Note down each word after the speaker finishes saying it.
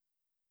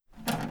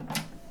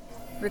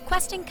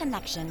Requesting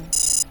connection.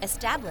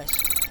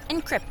 Established.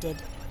 Encrypted.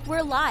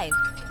 We're live.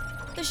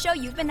 The show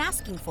you've been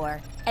asking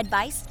for.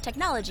 Advice,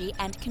 technology,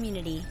 and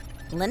community.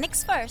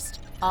 Linux first,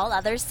 all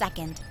others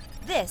second.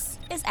 This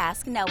is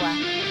Ask Noah.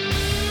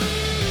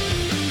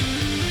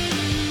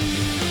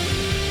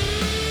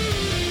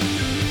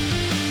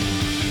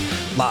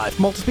 Live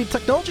from Multispeed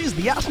Technologies,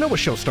 the Ask Noah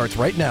show starts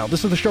right now.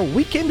 This is the show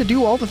we came to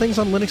do all the things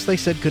on Linux they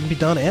said couldn't be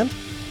done and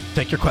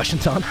take your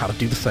questions on how to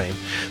do the same.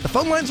 The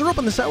phone lines are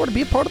open this hour. To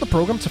be a part of the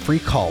program, it's a free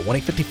call,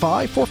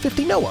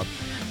 1-855-450-NOAH.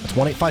 That's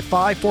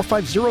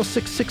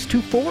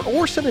 1-855-450-6624,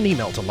 or send an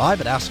email to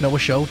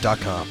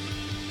live@asknoahshow.com.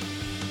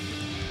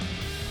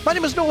 My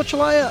name is Noah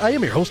Chalaya. I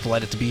am your host,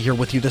 delighted to be here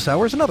with you this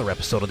hour as another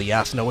episode of the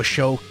Ask Noah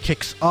show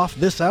kicks off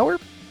this hour.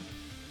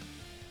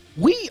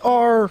 We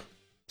are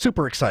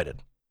super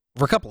excited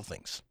for a couple of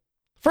things.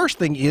 First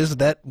thing is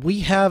that we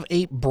have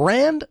a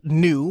brand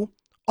new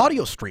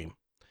audio stream,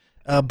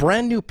 a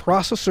brand new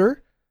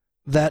processor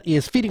that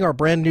is feeding our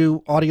brand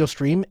new audio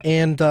stream,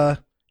 and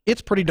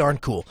it's pretty darn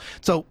cool.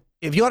 So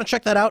if you want to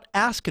check that out,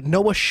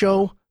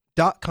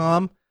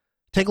 asknoahshow.com.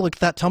 Take a look at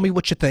that. Tell me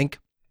what you think.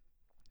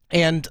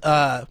 And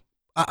I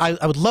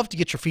would love to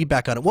get your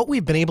feedback on it. What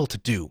we've been able to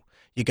do,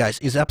 you guys,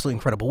 is absolutely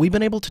incredible. We've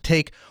been able to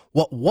take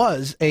what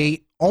was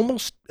a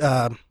almost,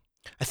 I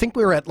think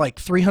we were at like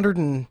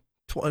 320,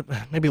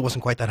 maybe it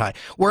wasn't quite that high.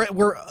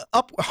 We're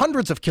up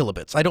hundreds of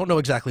kilobits. I don't know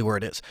exactly where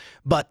it is,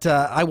 but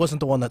I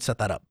wasn't the one that set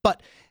that up.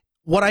 But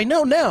what I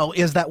know now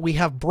is that we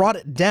have brought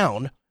it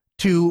down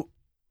to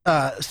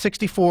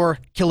 64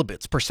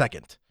 kilobits per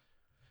second.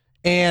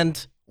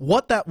 And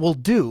what that will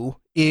do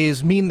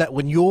is mean that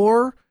when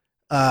you're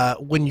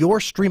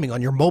streaming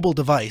on your mobile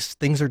device,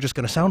 things are just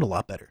going to sound a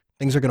lot better.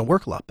 Things are going to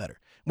work a lot better.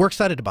 We're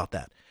excited about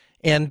that.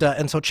 And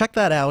so check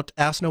that out,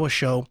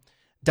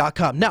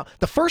 AskNoahShow.com. Now,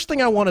 the first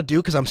thing I want to do,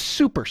 because I'm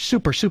super,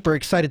 super, super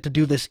excited to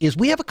do this, is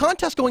we have a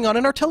contest going on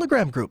in our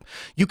Telegram group.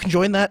 You can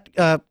join that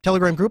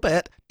Telegram group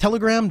at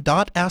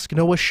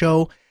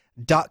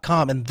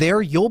telegram.asknoahshow.com, and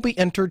there you'll be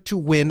entered to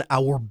win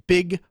our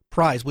big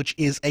prize, which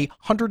is a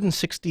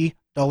 $160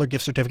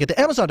 gift certificate to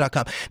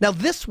Amazon.com. Now,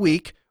 this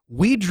week,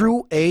 we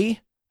drew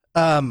a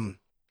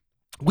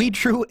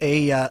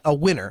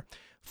winner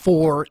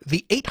for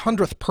the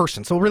 800th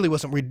person. So it really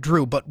wasn't we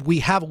drew, but we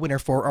have a winner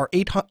for our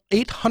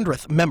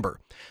 800th member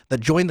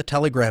that joined the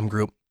Telegram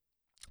group.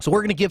 So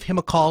we're going to give him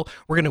a call.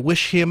 We're going to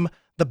wish him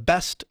the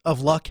best of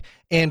luck,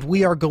 and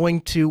we are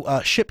going to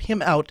ship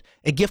him out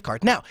a gift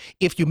card. Now,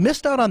 if you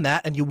missed out on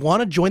that and you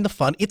want to join the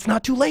fun, it's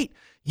not too late.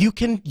 You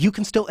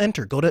can still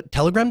enter. Go to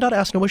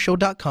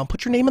telegram.asknoahshow.com,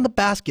 put your name in the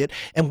basket,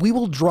 and we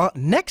will draw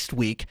next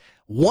week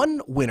one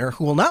winner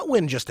who will not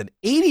win just an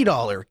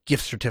 $80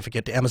 gift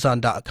certificate to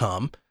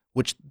Amazon.com,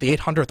 which the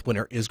 800th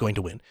winner is going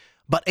to win,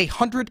 but a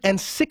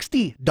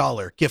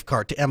 $160 gift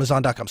card to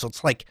Amazon.com. So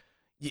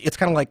it's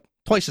kind of like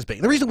twice as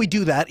big. The reason we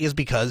do that is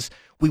because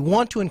we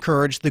want to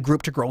encourage the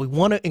group to grow. We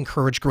want to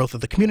encourage growth of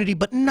the community,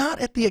 but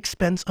not at the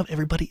expense of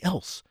everybody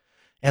else.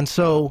 And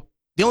so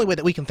the only way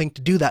that we can think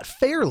to do that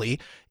fairly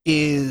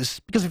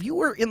is because if you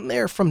were in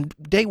there from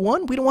day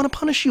one, we don't want to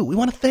punish you. We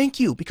want to thank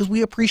you because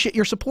we appreciate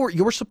your support.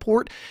 Your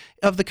support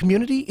of the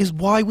community is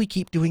why we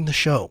keep doing the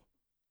show.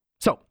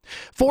 So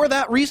for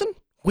that reason,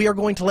 we are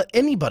going to let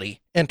anybody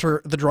enter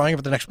the drawing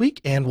for the next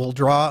week, and we'll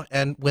draw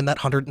and win that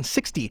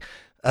 $160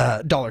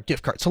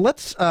 gift card. So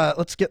let's see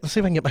if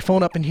I can get my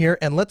phone up in here,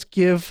 and let's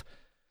give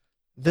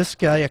this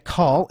guy a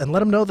call and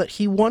let him know that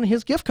he won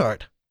his gift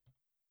card.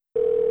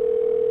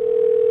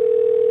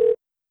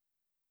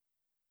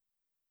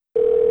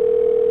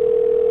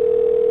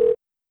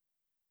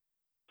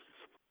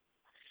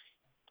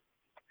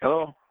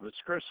 Hello, it's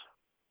Chris.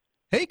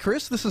 Hey,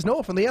 Chris, this is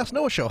Noah from the Ask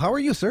Noah Show. How are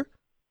you, sir?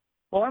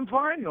 Well, I'm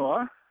fine,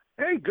 Noah.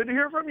 Hey, good to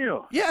hear from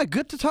you. Yeah,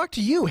 good to talk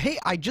to you. Hey,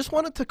 I just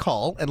wanted to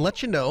call and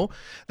let you know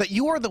that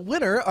you are the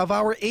winner of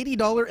our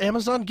 $80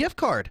 Amazon gift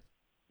card.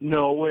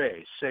 No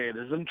way. Say it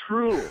isn't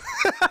true.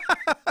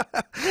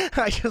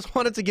 I just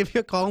wanted to give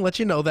you a call and let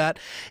you know that.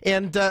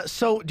 And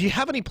so do you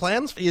have any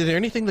plans? Is there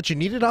anything that you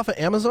needed off of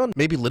Amazon,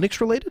 maybe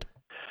Linux related?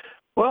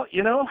 Well,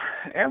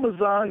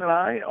 Amazon and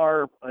I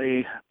are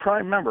a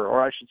Prime member,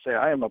 or I should say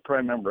I am a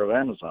Prime member of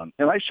Amazon,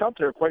 and I shop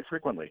there quite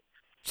frequently.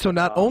 So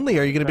not only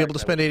are you going to be able to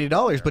spend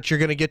 $80, but you're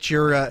going to get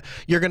your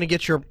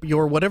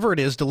whatever it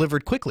is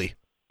delivered quickly.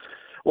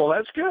 Well,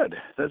 that's good.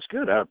 That's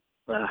good.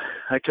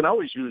 I can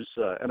always use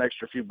an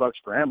extra few bucks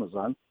for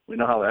Amazon. We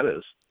know how that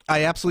is.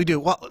 I absolutely do.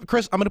 Well,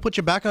 Chris, I'm going to put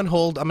you back on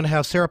hold. I'm going to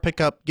have Sarah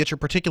get your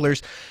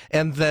particulars,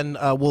 and then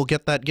we'll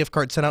get that gift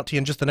card sent out to you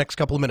in just the next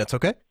couple of minutes,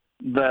 okay?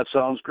 That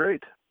sounds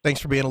great. Thanks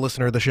for being a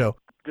listener of the show.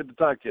 Good to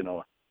talk to you,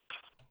 Noah.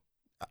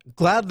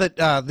 Glad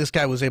that this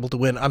guy was able to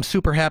win. I'm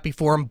super happy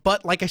for him.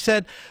 But like I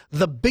said,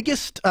 the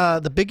biggest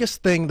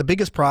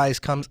prize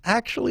comes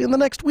actually in the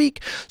next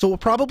week. So we'll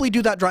probably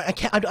do that drawing.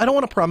 I don't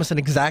want to promise an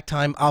exact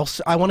time.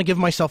 I want to give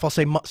myself, I'll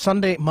say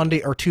Sunday,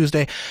 Monday, or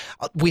Tuesday.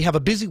 We have a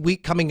busy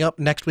week coming up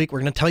next week.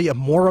 We're going to tell you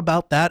more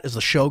about that as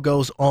the show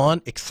goes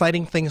on.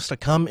 Exciting things to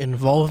come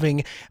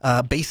involving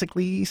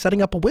basically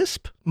setting up a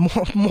WISP,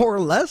 more or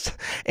less,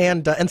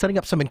 and setting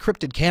up some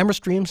encrypted camera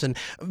streams and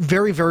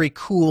very, very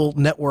cool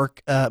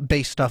network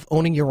based stuff,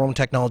 owning your own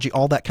technology,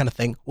 all that kind of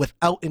thing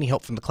without any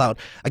help from the cloud.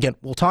 Again,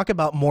 we'll talk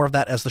about more of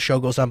that as the show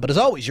goes on, but as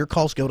always, your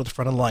calls go to the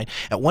front of the line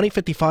at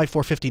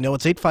 1-855-450-NOAH.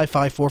 It's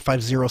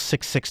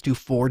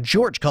 855-450-6624.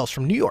 George calls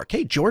from New York.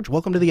 Hey, George,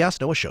 welcome to the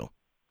Ask Noah Show.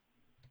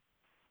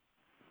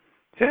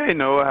 Hey,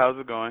 Noah, how's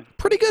it going?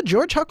 Pretty good,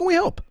 George. How can we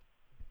help?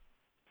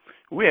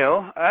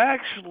 Well, I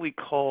actually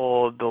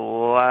called the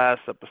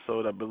last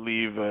episode. I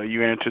believe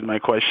you answered my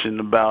question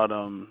about,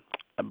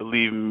 I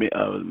believe,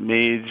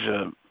 Mage,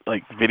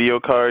 like video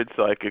cards,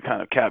 so I could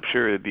kind of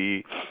capture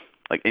the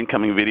like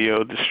incoming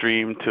video to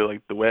stream to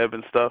like the web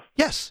and stuff.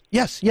 Yes,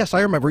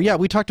 I remember. Yeah,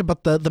 we talked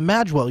about the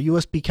Magwell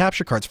USB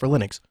capture cards for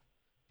Linux.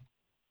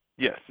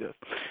 Yes.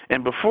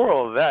 And before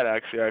all of that,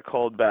 actually, I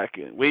called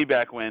way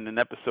back when in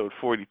episode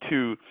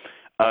 42,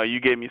 you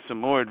gave me some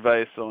more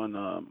advice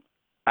on.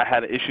 I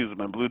had issues with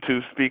my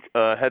Bluetooth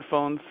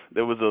headphones.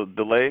 There was a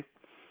delay.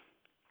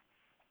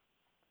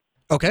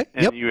 Okay.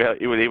 And you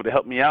were able to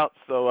help me out.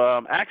 So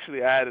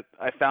actually, I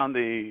found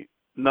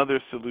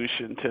another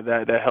solution to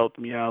that helped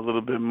me out a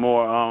little bit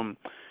more.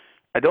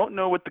 I don't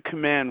know what the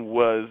command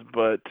was,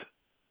 but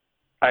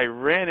I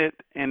ran it,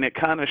 and it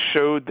kind of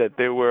showed that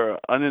there were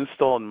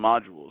uninstalled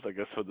modules, I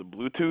guess, for the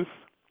Bluetooth.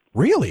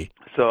 Really?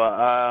 So,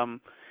 it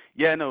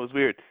was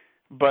weird.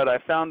 But I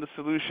found the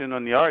solution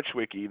on the Arch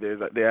Wiki.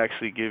 They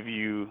actually give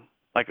you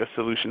like a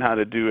solution how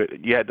to do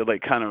it. You had to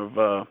like kind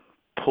of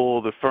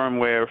pull the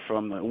firmware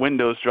from the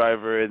Windows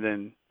driver and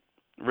then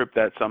rip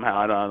that somehow.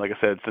 I don't know, like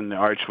I said, it's in the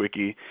Arch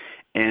Wiki,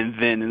 and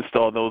then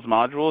install those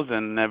modules.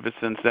 And ever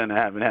since then, I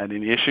haven't had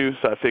any issues.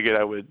 So I figured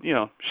I would,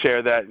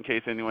 share that in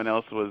case anyone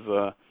else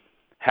was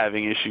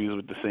having issues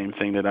with the same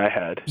thing that I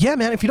had. Yeah,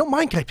 man, if you don't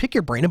mind, can I pick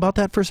your brain about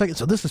that for a second?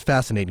 So this is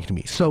fascinating to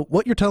me. So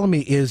what you're telling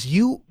me is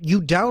you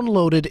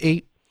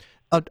downloaded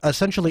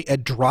essentially a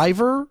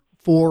driver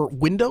for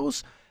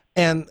Windows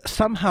and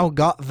somehow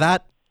got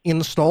that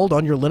installed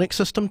on your Linux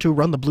system to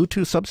run the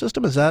Bluetooth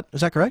subsystem. Is that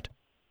correct?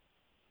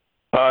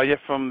 Yeah,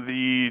 from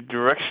the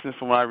directions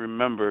from what I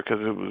remember, because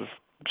I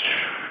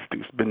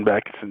think it's been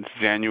back since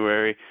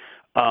January.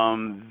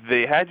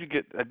 They had you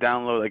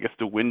download, I guess,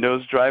 the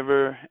Windows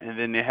driver, and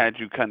then they had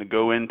you kind of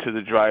go into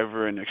the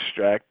driver and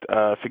extract,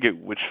 I forget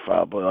which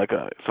file, but like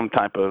some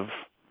type of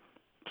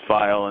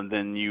file, and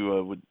then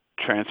you would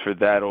transfer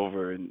that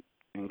over and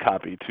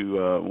copy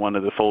to one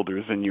of the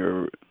folders in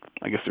your,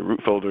 I guess, the root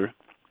folder.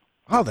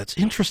 Oh, that's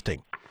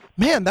interesting.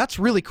 Man, that's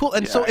really cool.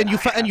 And you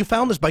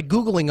found this by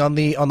Googling on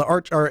the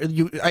Arch, or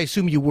I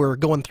assume you were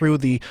going through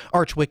the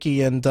Arch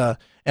Wiki and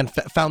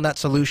found that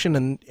solution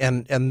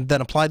and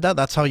then applied that.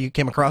 That's how you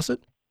came across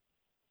it.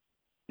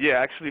 Yeah,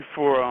 actually,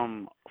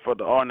 on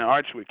the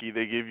Arch Wiki,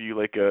 they give you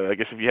like I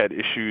guess if you had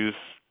issues,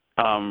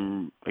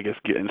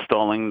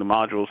 installing the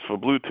modules for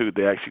Bluetooth,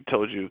 they actually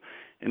told you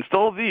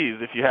install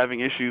these if you're having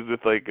issues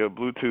with like a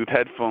Bluetooth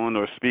headphone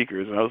or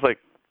speakers. And I was like,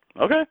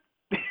 okay.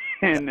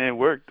 And it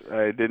worked.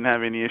 I didn't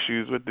have any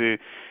issues with the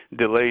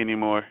delay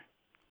anymore.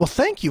 Well,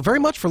 thank you very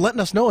much for letting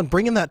us know and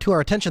bringing that to our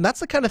attention.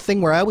 That's the kind of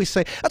thing where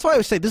that's why I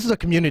always say this is a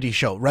community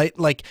show, right?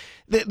 Like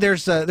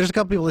there's a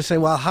couple people that say,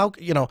 well, how,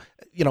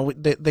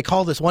 they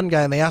call this one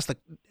guy and they ask the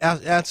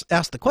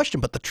question,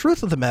 but the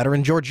truth of the matter,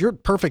 and George, you're a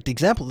perfect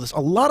example of this.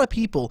 A lot of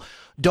people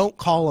don't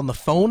call on the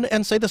phone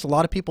and say this. A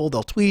lot of people,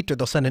 they'll tweet or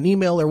they'll send an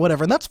email or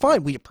whatever, and that's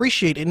fine. We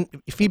appreciate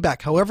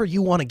feedback however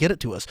you want to get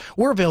it to us.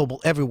 We're available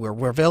everywhere.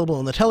 We're available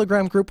in the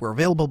Telegram group. We're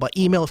available by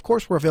email. Of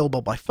course, we're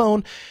available by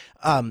phone.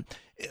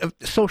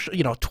 Social,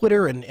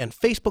 Twitter and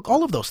Facebook,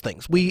 all of those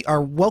things. We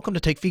are welcome to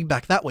take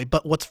feedback that way.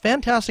 But what's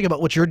fantastic about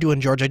what you're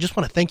doing, George, I just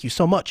want to thank you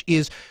so much,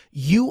 is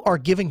you are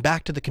giving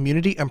back to the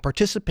community and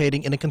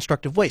participating in a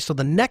constructive way. So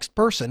the next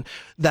person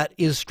that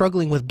is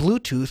struggling with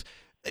Bluetooth,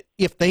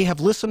 if they have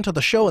listened to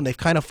the show and they've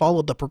kind of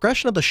followed the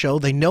progression of the show,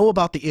 they know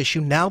about the issue.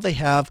 Now they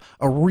have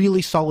a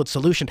really solid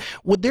solution.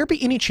 Would there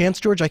be any chance,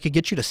 George, I could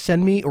get you to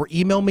send me or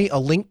email me a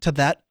link to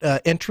that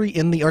entry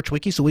in the Arch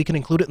Wiki so we can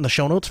include it in the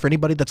show notes for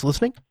anybody that's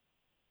listening?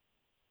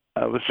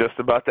 I was just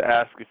about to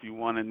ask if you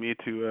wanted me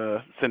to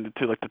send it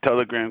to like the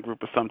Telegram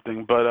group or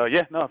something, but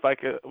if I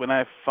could, when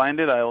I find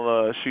it,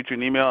 I'll shoot you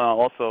an email, and I'll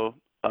also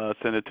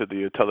send it to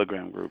the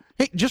Telegram group.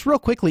 Hey, just real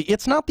quickly,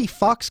 it's not the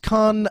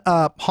Foxconn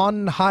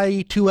Hon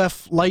Hi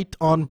 2F Lite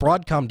on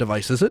Broadcom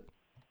device, is it?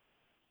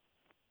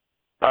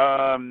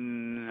 I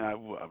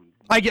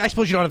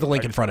suppose you don't have the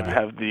link in front of you. I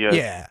have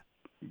the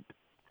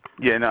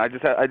Yeah, no, I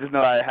just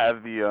know I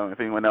have the. If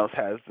anyone else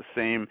has the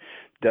same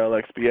Dell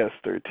XPS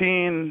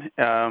 13,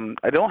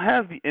 I don't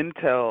have the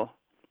Intel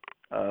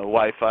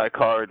Wi-Fi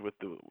card with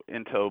the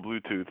Intel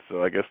Bluetooth,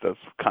 so I guess that's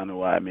kind of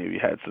why I maybe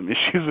had some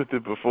issues with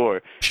it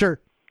before. Sure.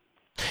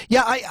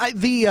 Yeah,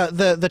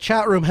 the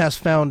chat room has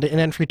found an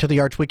entry to the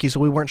Arch Wiki, so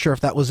we weren't sure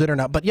if that was it or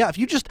not. But yeah, if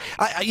you just,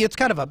 it's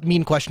kind of a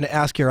mean question to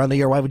ask here on the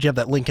air. Why would you have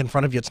that link in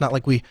front of you? It's not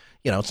like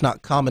it's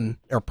not common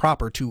or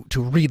proper to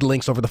read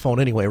links over the phone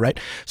anyway, right?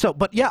 So,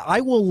 but yeah,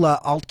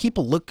 I'll keep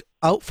a look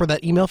out for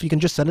that email. If you can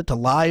just send it to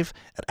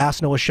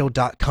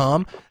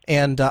live@asknoahshow.com,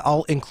 and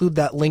I'll include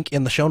that link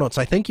in the show notes.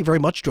 I thank you very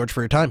much, George,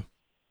 for your time.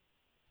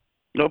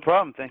 No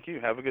problem. Thank you.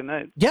 Have a good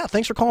night. Yeah,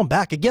 thanks for calling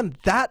back. Again,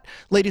 that,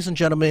 ladies and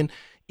gentlemen,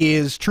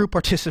 is true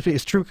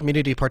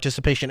community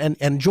participation.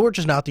 And George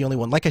is not the only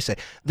one. Like I say,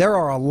 there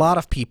are a lot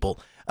of people.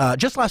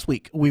 Just last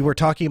week, we were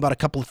talking about a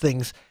couple of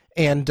things,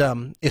 and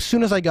as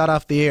soon as I got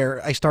off the air,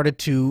 I started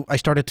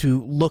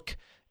to look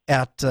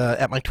at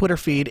my Twitter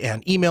feed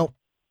and email.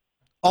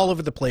 All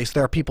over the place,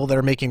 there are people that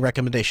are making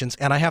recommendations,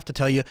 and I have to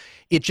tell you,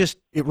 it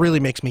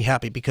really makes me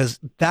happy, because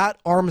that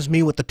arms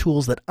me with the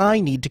tools that I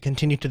need to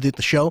continue to do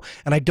the show,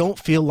 and I don't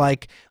feel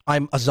like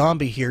I'm a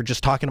zombie here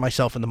just talking to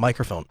myself in the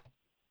microphone.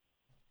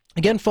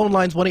 Again, phone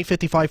lines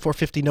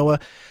 1-855-450-NOAH.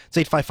 It's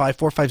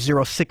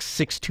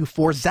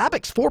 855-450-6624.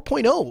 Zabbix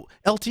 4.0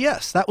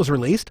 LTS, that was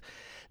released.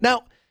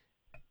 Now,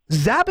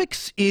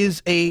 Zabbix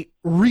is a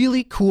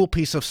really cool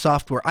piece of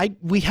software.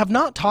 We have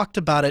not talked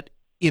about it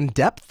in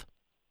depth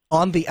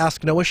on the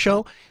Ask Noah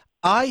show.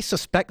 I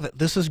suspect that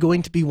this is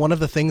going to be one of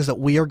the things that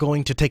we are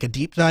going to take a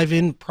deep dive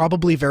in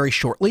probably very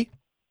shortly.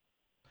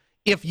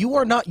 If you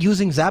are not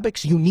using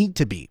Zabbix, you need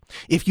to be.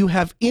 If you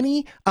have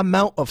any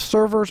amount of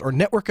servers or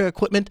network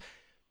equipment,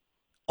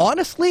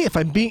 honestly,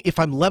 if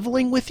I'm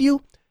leveling with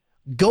you,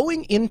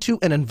 going into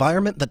an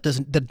environment that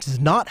does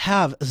not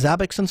have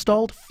Zabbix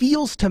installed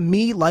feels to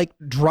me like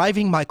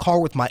driving my car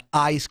with my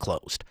eyes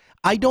closed.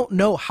 I don't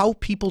know how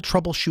people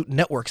troubleshoot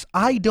networks.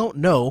 I don't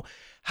know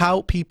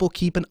how people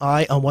keep an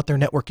eye on what their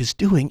network is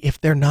doing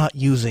if they're not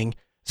using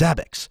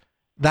Zabbix.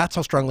 That's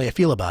how strongly I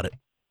feel about it.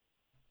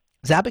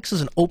 Zabbix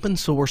is an open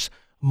source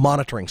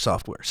monitoring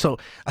software. So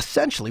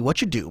essentially what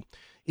you do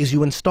is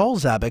you install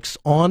Zabbix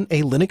on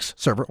a Linux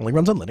server, only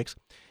runs on Linux,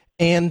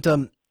 and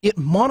it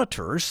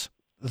monitors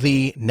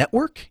the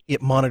network.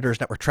 It monitors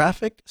network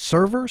traffic,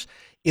 servers.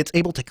 It's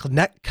able to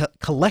collect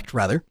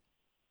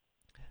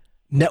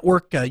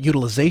network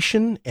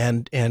utilization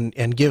and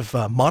give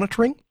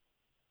monitoring.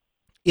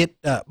 It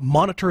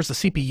monitors the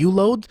CPU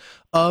load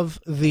of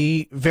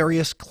the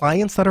various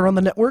clients that are on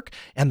the network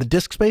and the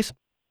disk space.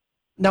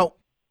 Now,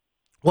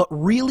 what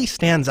really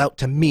stands out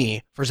to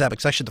me for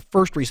Zabbix, actually the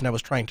first reason I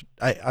was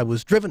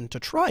driven to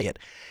try it,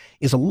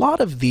 is a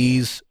lot of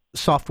these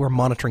software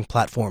monitoring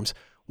platforms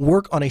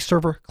work on a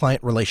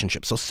server-client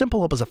relationship. So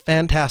SimpleHub is a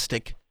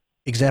fantastic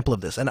example of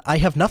this. And I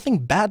have nothing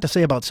bad to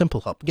say about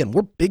SimpleHub. Again,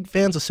 we're big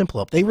fans of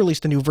SimpleHub. They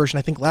released a new version,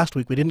 I think, last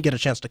week. We didn't get a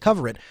chance to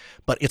cover it,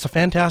 but it's a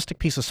fantastic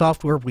piece of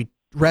software. We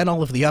ran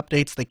all of the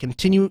updates.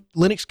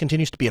 Linux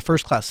continues to be a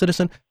first-class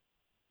citizen.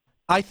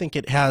 I think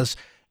it has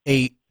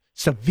a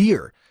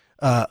severe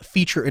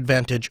feature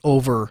advantage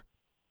over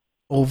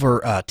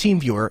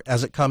TeamViewer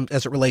as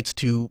it relates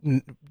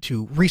to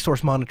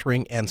resource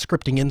monitoring and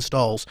scripting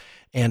installs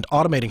and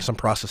automating some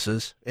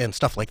processes and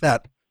stuff like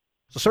that.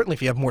 So certainly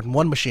if you have more than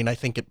one machine, I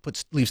think it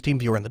leaves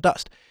TeamViewer in the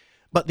dust.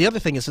 But the other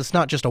thing is, it's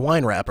not just a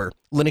wine wrapper.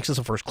 Linux is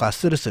a first-class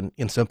citizen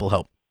in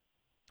SimpleHub.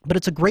 But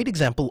it's a great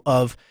example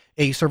of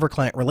a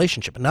server-client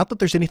relationship. And not that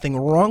there's anything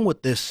wrong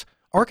with this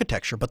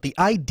architecture, but the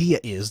idea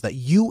is that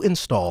you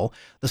install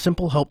the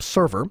SimpleHub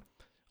server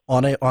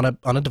on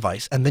a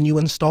device, and then you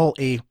install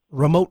a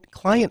remote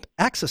client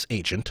access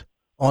agent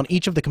on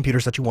each of the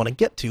computers that you want to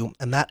get to,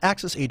 and that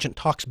access agent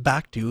talks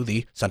back to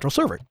the central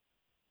server.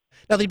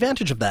 Now, the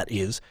advantage of that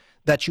is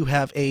that you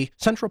have a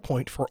central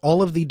point for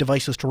all of the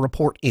devices to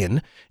report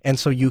in, and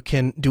so you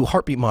can do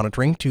heartbeat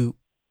monitoring to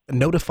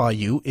notify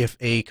you if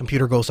a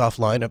computer goes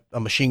offline, a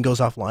machine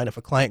goes offline, if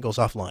a client goes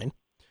offline.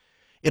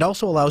 It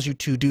also allows you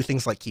to do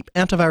things like keep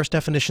antivirus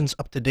definitions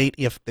up to date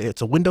if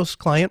it's a Windows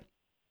client.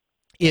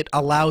 It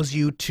allows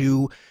you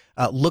to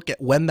look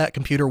at when that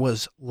computer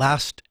was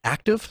last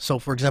active. So,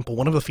 for example,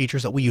 one of the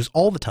features that we use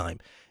all the time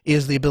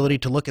is the ability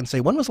to look and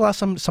say, when was the last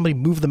time somebody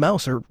moved the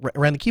mouse or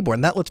ran the keyboard?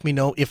 And that lets me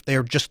know if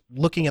they're just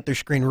looking at their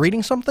screen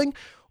reading something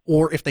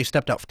or if they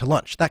stepped out to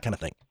lunch, that kind of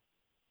thing.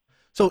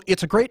 So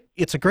it's a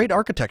great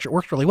architecture. It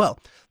works really well.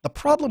 The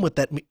problem with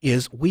that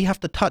is we have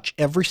to touch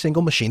every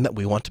single machine that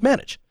we want to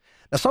manage.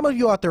 Now, some of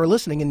you out there are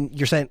listening and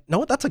you're saying,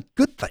 no, that's a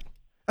good thing.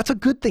 That's a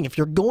good thing. If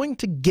you're going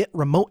to get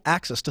remote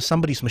access to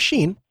somebody's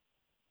machine,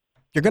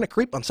 you're going to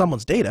creep on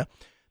someone's data.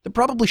 There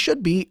probably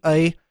should be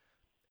a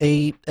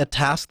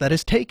task that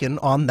is taken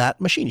on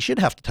that machine. You should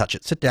have to touch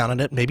it, sit down on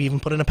it, maybe even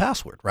put in a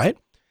password, right?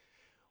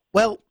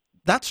 Well,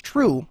 that's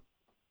true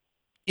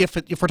if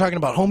we're talking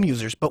about home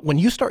users, but when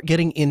you start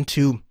getting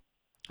into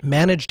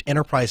managed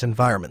enterprise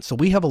environments, so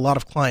we have a lot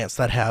of clients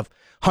that have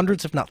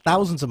hundreds, if not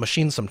thousands of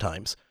machines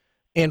sometimes,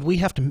 and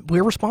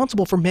we're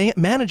responsible for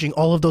managing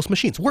all of those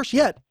machines. Worse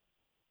yet,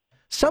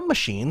 some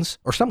machines,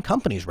 or some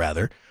companies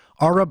rather,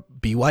 are a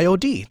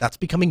BYOD. That's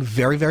becoming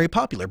very, very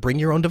popular. Bring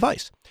your own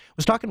device. I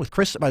was talking with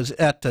Chris. I was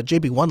at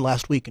JB1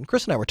 last week, and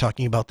Chris and I were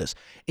talking about this.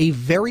 A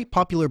very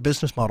popular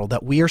business model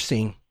that we are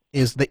seeing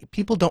is that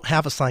people don't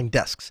have assigned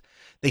desks.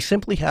 They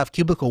simply have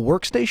cubicle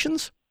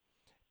workstations,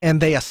 and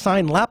they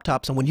assign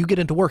laptops, and when you get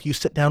into work, you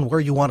sit down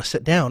where you want to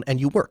sit down and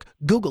you work.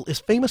 Google is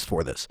famous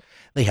for this.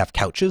 They have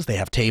couches, they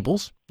have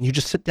tables, and you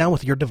just sit down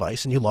with your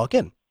device and you log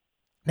in.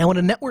 Now, in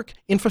a network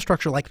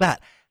infrastructure like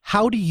that,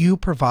 how do you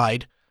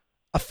provide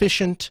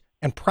efficient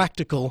and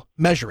practical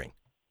measuring?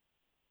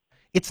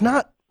 It's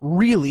not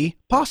really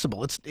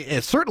possible.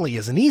 It certainly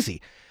isn't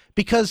easy,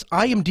 because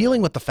I am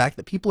dealing with the fact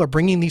that people are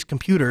bringing these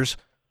computers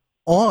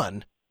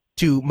on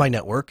to my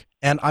network,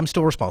 and I'm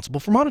still responsible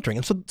for monitoring.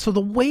 And so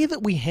the way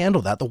that we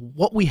handle that,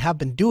 what we have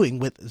been doing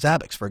with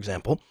Zabbix, for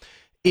example,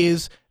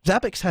 is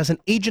Zabbix has an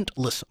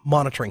agentless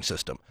monitoring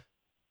system.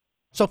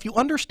 So if you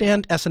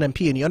understand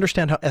SNMP and you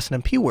understand how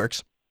SNMP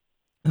works,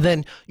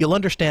 then you'll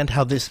understand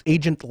how this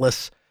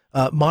agentless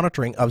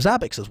monitoring of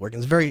Zabbix is working.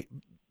 It's a very,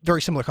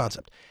 very similar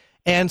concept.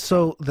 And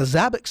so the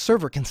Zabbix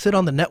server can sit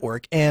on the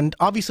network, and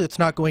obviously it's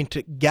not going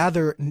to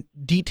gather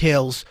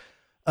details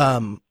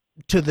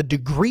to the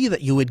degree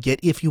that you would get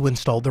if you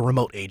installed the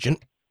remote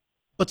agent,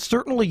 but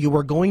certainly you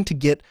are going to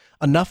get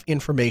enough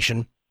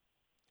information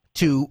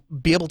to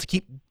be able to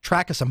keep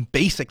track of some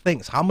basic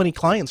things. How many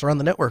clients are on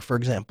the network, for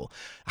example?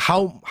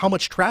 How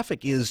much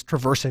traffic is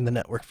traversing the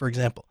network, for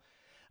example?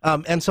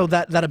 And so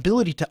that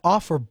ability to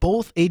offer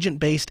both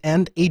agent-based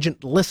and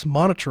agentless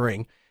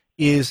monitoring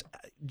is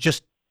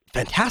just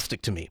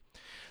fantastic to me.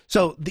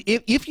 So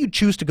if you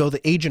choose to go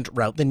the agent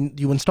route, then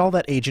you install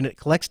that agent, it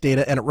collects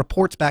data, and it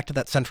reports back to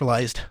that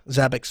centralized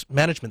Zabbix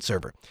management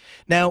server.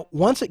 Now,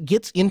 once it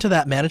gets into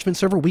that management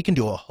server, we can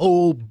do a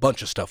whole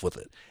bunch of stuff with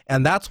it.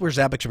 And that's where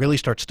Zabbix really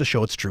starts to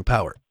show its true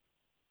power.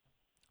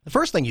 The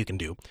first thing you can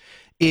do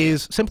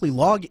is simply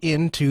log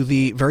into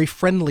the very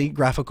friendly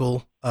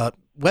graphical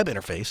web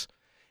interface,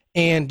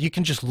 and you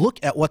can just look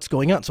at what's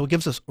going on. So it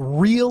gives us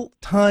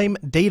real-time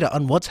data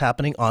on what's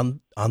happening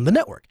on the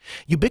network.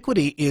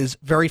 Ubiquiti is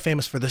very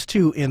famous for this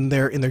too in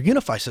their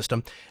UniFi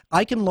system.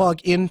 I can log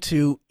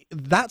into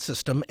that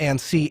system and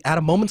see at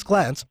a moment's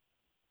glance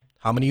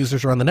how many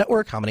users are on the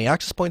network, how many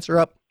access points are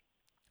up,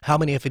 how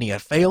many, if any,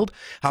 have failed,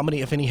 how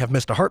many, if any, have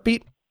missed a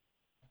heartbeat.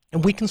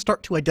 And we can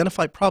start to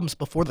identify problems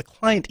before the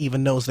client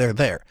even knows they're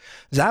there.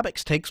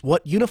 Zabbix takes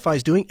what UniFi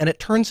is doing and it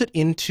turns it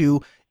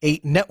into a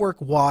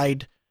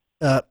network-wide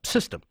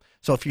system.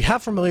 So if you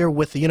have familiar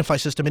with the UniFi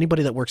system,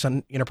 anybody that works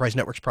on enterprise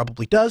networks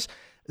probably does.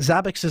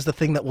 Zabbix is the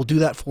thing that will do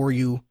that for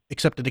you,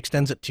 except it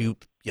extends it to,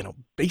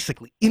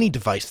 basically any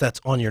device that's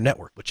on your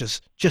network, which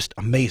is just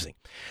amazing.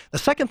 The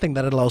second thing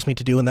that it allows me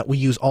to do and that we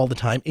use all the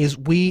time is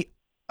we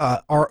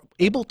are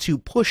able to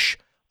push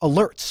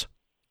alerts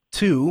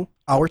to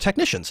our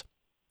technicians.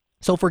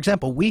 So, for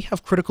example, we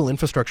have critical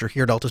infrastructure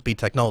here at Altispeed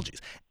Technologies.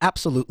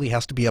 Absolutely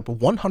has to be up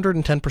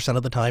 110%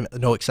 of the time,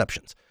 no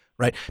exceptions.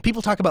 Right?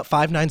 People talk about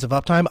 5 nines of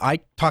uptime. I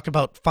talk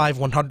about 5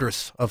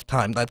 100ths of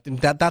time.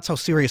 That's how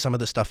serious some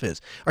of this stuff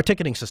is. Our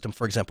ticketing system,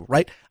 for example,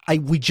 right?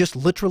 We just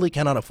literally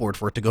cannot afford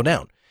for it to go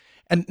down.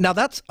 And now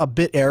that's a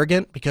bit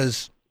arrogant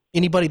because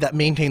anybody that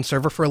maintains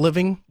server for a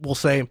living will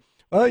say,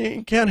 well,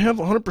 you can't have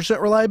 100%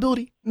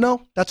 reliability.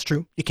 No, that's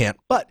true. You can't.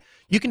 But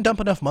you can dump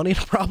enough money in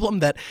a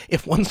problem that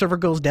if one server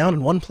goes down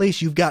in one place,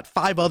 you've got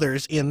 5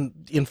 others in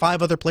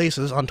 5 other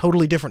places on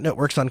totally different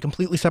networks on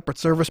completely separate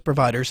service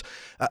providers.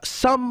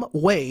 Some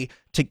way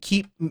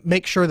to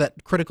make sure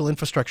that critical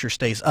infrastructure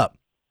stays up.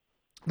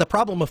 The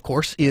problem, of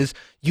course, is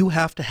you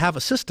have to have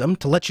a system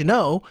to let you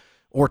know,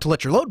 or to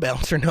let your load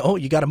balancer know,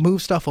 you got to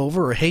move stuff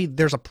over, or hey,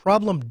 there's a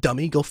problem,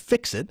 dummy, go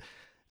fix it.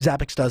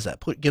 Zabbix does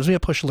that. Gives me a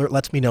push alert,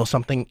 lets me know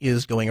something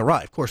is going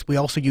awry. Of course, we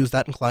also use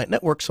that in client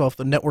networks. So if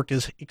the network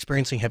is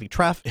experiencing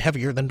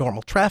heavier than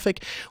normal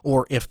traffic,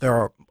 or if there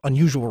are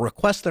unusual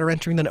requests that are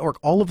entering the network,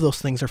 all of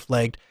those things are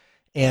flagged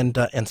and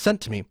sent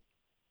to me.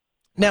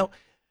 Now,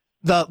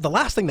 the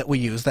last thing that we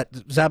use that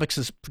Zabbix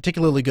is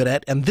particularly good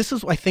at, and this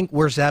is, I think,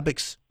 where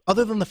Zabbix,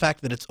 other than the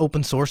fact that it's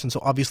open source and so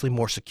obviously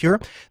more secure,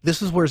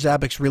 this is where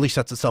Zabbix really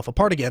sets itself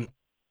apart again,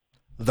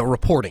 the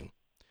reporting.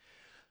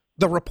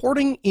 The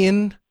reporting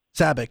in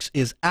Zabbix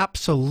is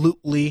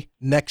absolutely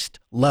next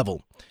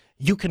level.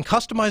 You can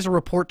customize a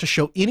report to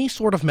show any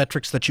sort of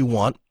metrics that you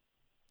want.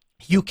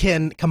 You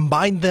can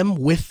combine them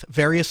with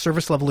various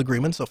service level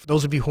agreements. So for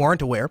those of you who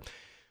aren't aware,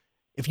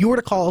 if you were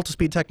to call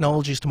Altispeed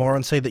Technologies tomorrow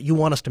and say that you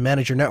want us to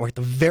manage your network,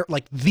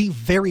 the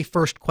very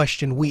first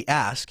question we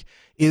ask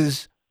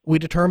is, we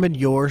determine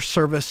your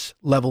service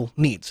level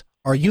needs.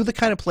 Are you the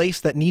kind of place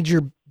that needs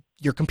your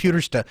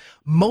computers to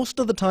most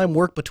of the time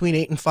work between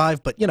 8 and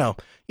 5, but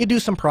you do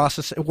some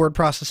word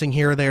processing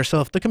here or there.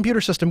 So if the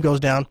computer system goes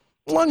down,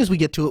 as long as we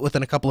get to it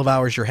within a couple of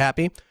hours, you're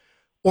happy.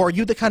 Or are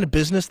you the kind of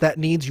business that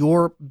needs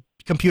your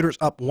computers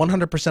up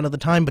 100% of the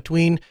time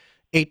between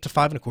 8 to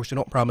 5? And of course, you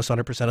don't promise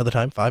 100% of the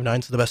time. 5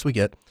 nines is the best we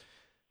get.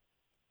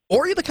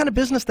 Or are you the kind of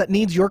business that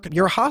needs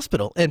your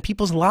hospital and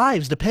people's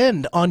lives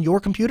depend on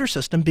your computer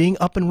system being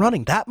up and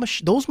running?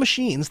 Those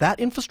machines, that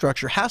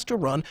infrastructure has to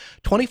run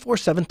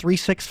 24/7,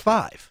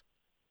 365.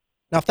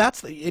 Now, if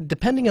that's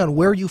depending on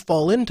where you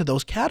fall into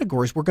those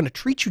categories, we're going to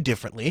treat you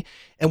differently,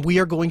 and we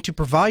are going to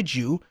provide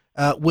you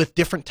with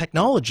different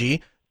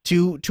technology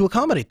to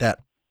accommodate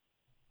that.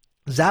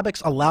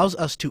 Zabbix allows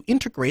us to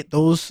integrate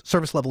those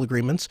service level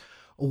agreements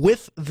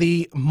with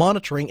the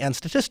monitoring and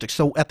statistics.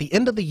 So at the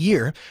end of the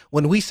year,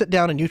 when we sit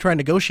down and you try and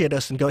negotiate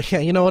us and go, yeah,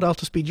 you know what,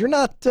 Altispeed,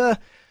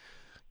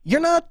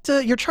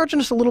 you're charging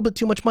us a little bit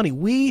too much money.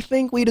 We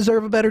think we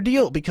deserve a better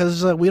deal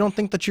because we don't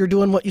think that you're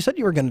doing what you said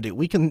you were going to do.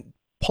 We can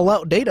pull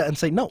out data and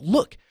say, no,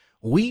 look,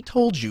 we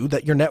told you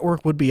that your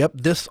network would be up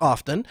this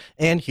often,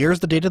 and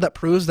here's the data that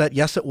proves that,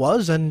 yes, it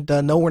was, and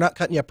no, we're not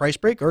cutting you a price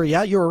break, or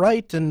yeah, you were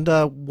right, and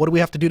what do we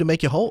have to do to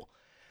make you whole?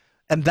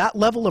 And that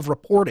level of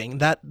reporting,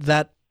 that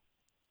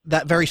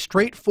very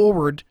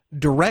straightforward,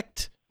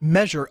 direct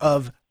measure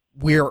of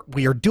we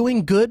are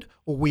doing good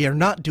or we are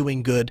not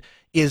doing good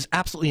is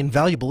absolutely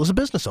invaluable as a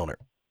business owner.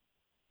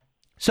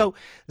 So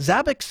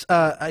Zabbix,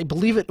 I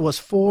believe it was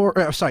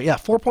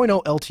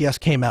 4.0 LTS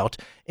came out,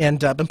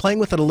 and I've been playing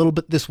with it a little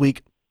bit this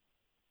week.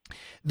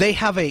 They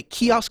have a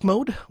kiosk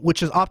mode,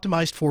 which is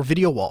optimized for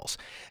video walls.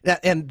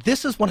 And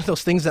this is one of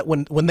those things that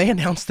when they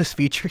announced this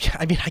feature,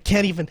 I mean,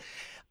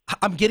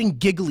 I'm getting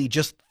giggly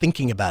just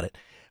thinking about it.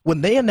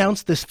 When they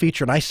announced this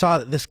feature and I saw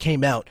that this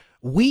came out,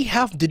 we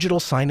have digital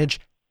signage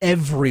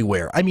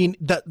everywhere. I mean,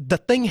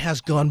 the thing has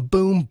gone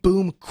boom,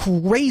 boom,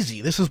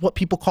 crazy. This is what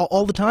people call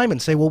all the time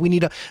and say, well, we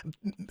need a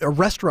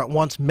restaurant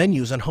wants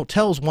menus and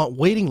hotels want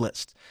waiting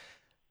lists.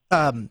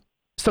 So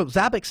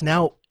Zabbix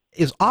now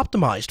is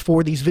optimized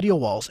for these video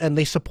walls, and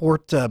they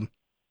support this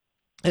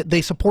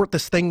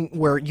thing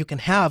where you can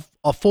have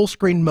a full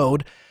screen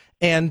mode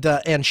and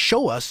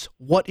show us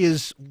what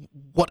is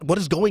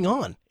going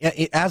on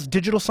as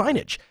digital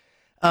signage.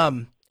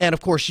 And of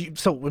course,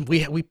 so when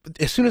we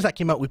as soon as that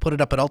came out, we put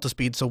it up at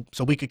Altispeed so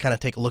we could kind of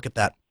take a look at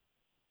that.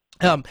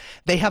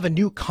 They have a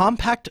new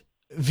compact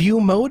view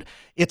mode.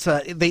 It's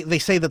they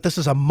say that this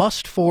is a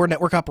must for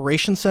Network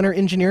Operations Center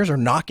engineers or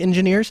NOC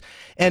engineers,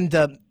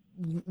 and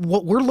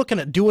what we're looking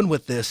at doing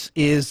with this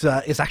is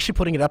actually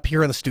putting it up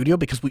here in the studio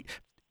because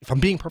if I'm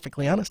being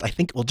perfectly honest, I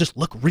think it will just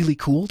look really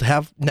cool to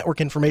have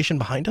network information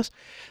behind us.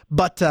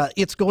 But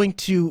it's going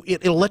to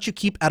it'll let you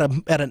keep at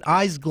an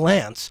eye's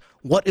glance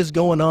what is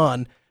going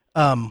on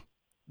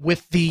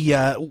with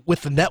the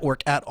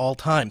network at all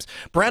times.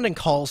 Brandon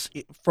calls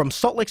from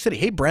Salt Lake City.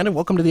 Hey, Brandon,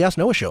 welcome to the Ask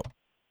Noah Show.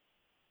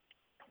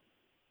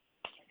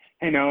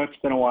 Hey, Noah, it's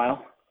been a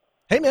while.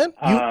 Hey, man,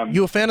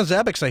 you a fan of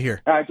Zabbix, I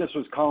hear? I just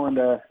was calling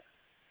to.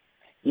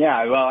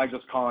 Yeah, well, I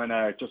just calling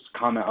just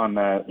comment on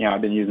the.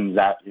 I've been using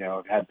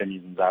had been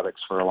using Zabbix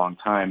for a long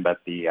time, but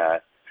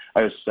there's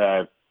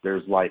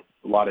like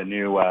a lot of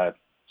new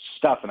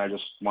stuff, and I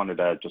just wanted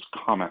to just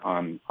comment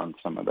on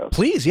some of those.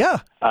 Please, yeah.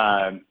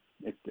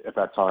 If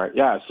that's all right.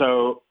 Yeah.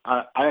 So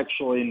I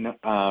actually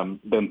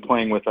been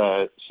playing with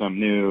some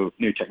new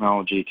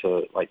technology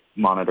to like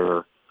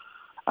monitor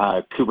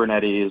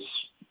Kubernetes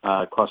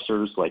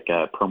clusters like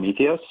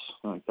Prometheus.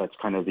 That's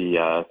kind of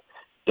the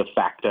de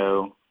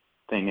facto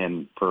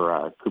thing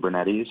for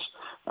Kubernetes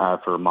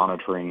for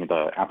monitoring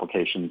the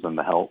applications and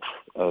the health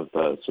of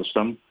the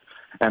system.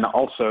 And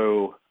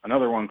also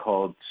another one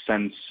called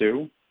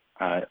Sensu,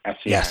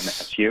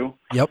 SENSU.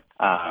 Yep.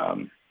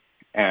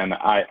 And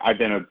I've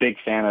been a big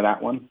fan of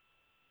that one.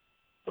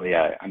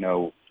 Yeah, I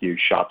know a few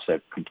shops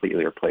that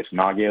completely replaced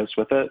Nagios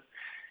with it.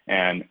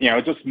 And,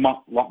 it's just a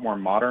lot more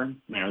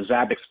modern.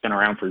 Zabbix has been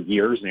around for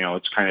years.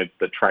 It's kind of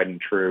the tried and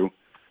true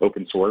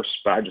open source.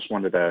 But I just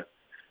wanted to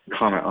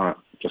comment on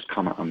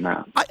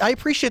that. I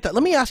appreciate that.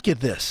 Let me ask you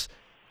this.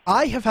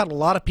 I have had a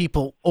lot of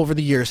people over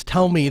the years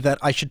tell me that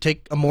I should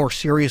take a more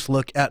serious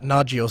look at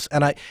Nagios,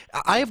 and I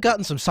have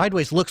gotten some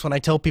sideways looks when I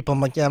tell people, I'm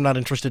like, yeah, I'm not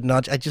interested in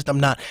Nagios. I'm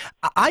not.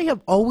 I have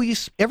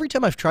always, every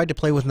time I've tried to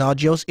play with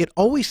Nagios, it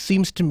always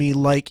seems to me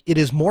like it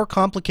is more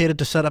complicated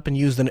to set up and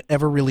use than it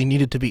ever really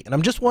needed to be. And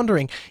I'm just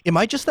wondering, am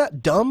I just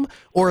that dumb,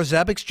 or is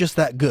Zabbix just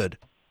that good?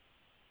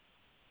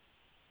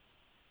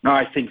 No,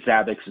 I think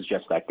Zabbix is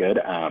just that good.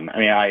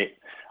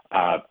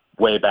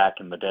 Way back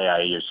in the day,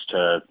 I used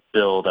to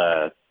build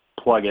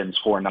plugins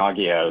for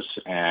Nagios,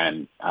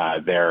 and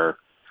they're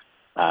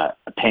a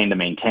pain to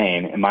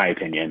maintain, in my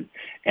opinion.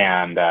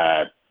 And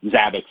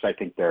Zabbix, I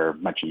think they're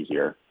much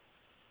easier.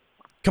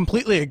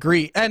 Completely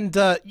agree. And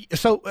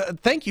so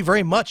thank you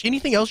very much.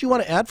 Anything else you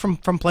want to add from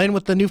playing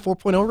with the new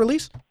 4.0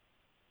 release?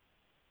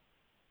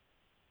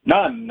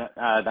 None.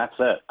 That's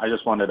it. I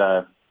just wanted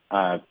to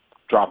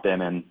drop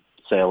in and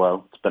say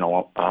hello. It's been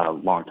a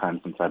long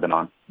time since I've been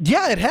on.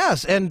 Yeah, it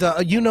has. And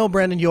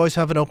Brandon, you always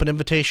have an open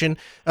invitation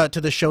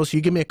to the show, so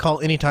you give me a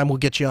call anytime. We'll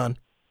get you on.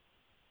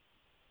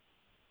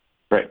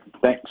 Great.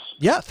 Thanks.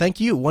 Yeah, thank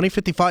you.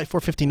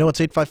 1-855-450-NOAH.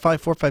 It's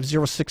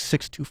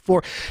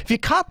 855-450-6624. If you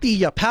caught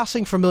the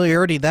passing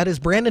familiarity, that is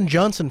Brandon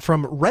Johnson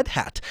from Red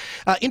Hat.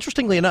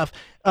 Interestingly enough,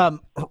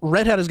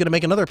 Red Hat is going to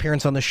make another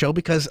appearance on the show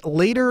because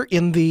later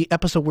in the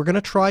episode, we're going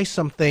to try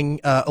something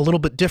a little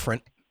bit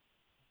different.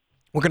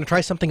 We're going to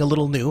try something a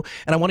little new,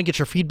 and I want to get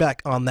your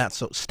feedback on that,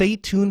 so stay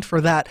tuned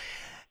for that.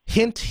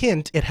 Hint,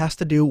 hint, it has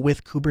to do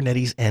with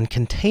Kubernetes and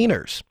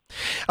containers.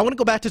 I want to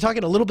go back to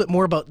talking a little bit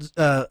more about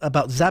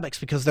Zabbix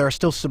because there are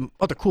still some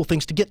other cool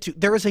things to get to.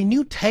 There is a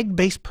new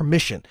tag-based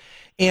permission,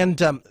 and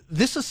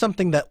this is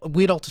something that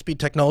we at Altispeed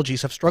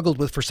Technologies have struggled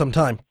with for some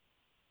time.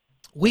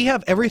 We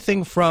have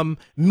everything from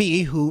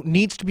me, who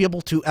needs to be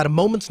able to, at a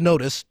moment's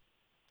notice,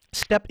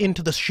 step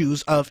into the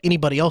shoes of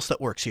anybody else that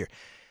works here.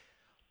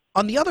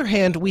 On the other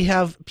hand, we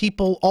have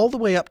people all the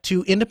way up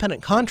to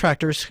independent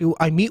contractors who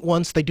I meet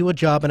once, they do a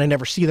job, and I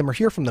never see them or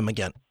hear from them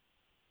again.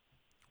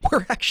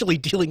 We're actually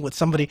dealing with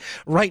somebody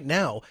right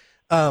now,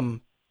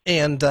 and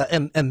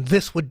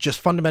this would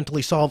just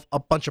fundamentally solve a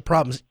bunch of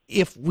problems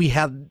if we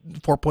had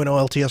 4.0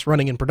 LTS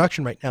running in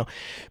production right now.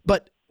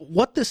 But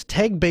what this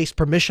tag-based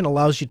permission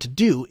allows you to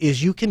do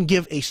is you can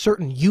give a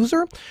certain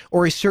user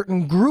or a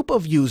certain group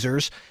of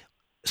users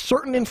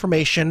certain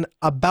information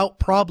about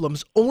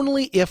problems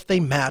only if they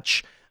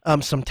match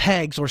some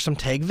tags or some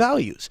tag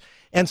values.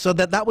 And so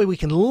that way we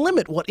can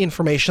limit what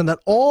information that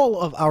all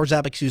of our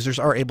Zabbix users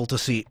are able to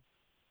see.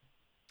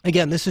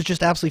 Again, this is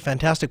just absolutely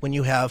fantastic when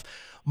you have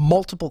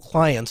multiple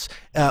clients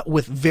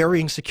with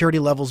varying security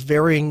levels,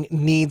 varying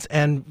needs,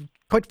 and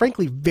quite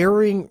frankly,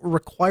 varying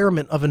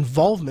requirement of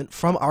involvement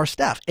from our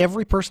staff.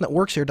 Every person that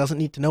works here doesn't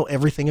need to know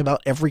everything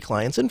about every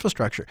client's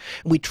infrastructure.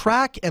 We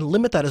track and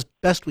limit that as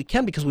best we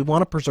can because we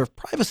want to preserve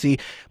privacy,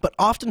 but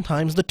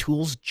oftentimes the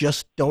tools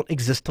just don't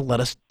exist to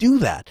let us do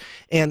that.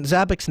 And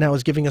Zabbix now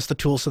is giving us the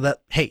tools so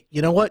that, hey,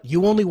 you know what?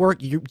 You only work,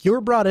 you're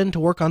brought in to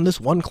work on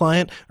this one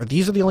client, or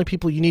these are the only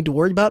people you need to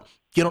worry about.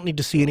 You don't need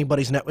to see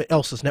anybody's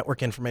else's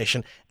network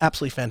information.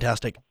 Absolutely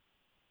fantastic.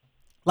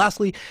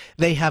 Lastly,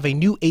 they have a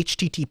new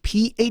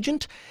HTTP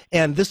agent,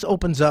 and this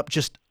opens up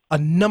just a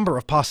number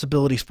of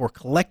possibilities for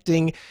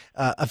collecting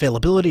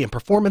availability and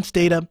performance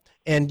data,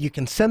 and you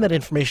can send that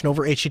information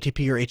over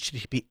HTTP or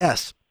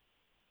HTTPS.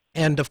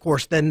 And of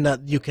course,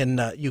 then you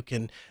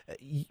can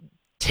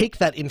take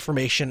that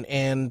information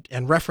and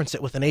reference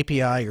it with an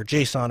API or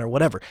JSON or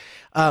whatever.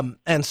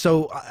 And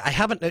so I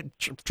haven't,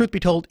 truth be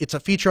told, it's a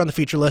feature on the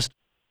feature list.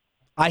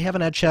 I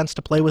haven't had a chance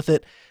to play with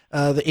it.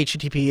 The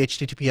HTTP,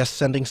 HTTPS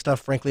sending stuff,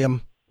 frankly,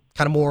 I'm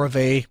kind of more of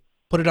a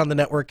put it on the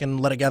network and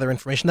let it gather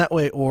information that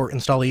way, or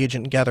install the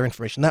agent and gather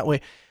information that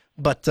way.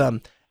 But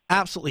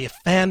absolutely a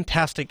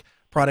fantastic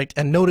product.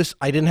 And notice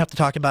I didn't have to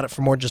talk about it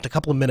for more than just a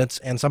couple of minutes,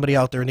 and somebody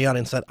out there in the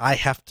audience said, I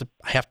have to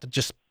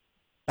just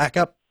back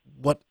up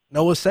what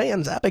Noah's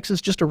saying. Zabbix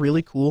is just a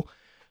really cool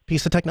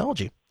piece of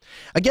technology.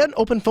 Again,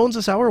 open phones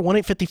this hour,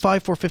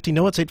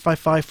 1-855-450-NOAH. It's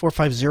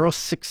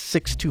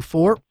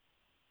 855-450-6624.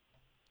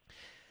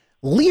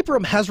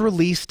 Librem has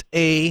released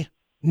a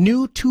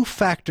new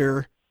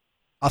two-factor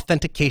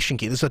authentication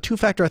key. This is a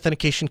two-factor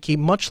authentication key,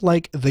 much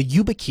like the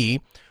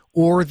YubiKey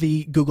or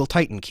the Google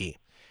Titan key.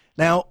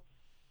 Now,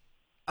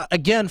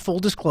 again, full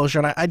disclosure,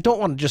 and I don't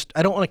want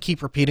to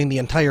keep repeating the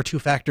entire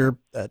two-factor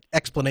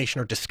explanation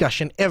or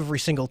discussion every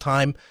single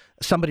time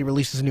somebody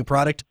releases a new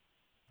product.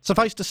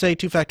 Suffice to say,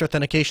 two-factor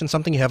authentication,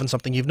 something you have and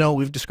something you know.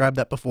 We've described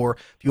that before.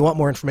 If you want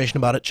more information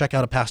about it, check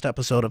out a past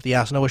episode of the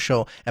Ask Noah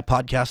Show at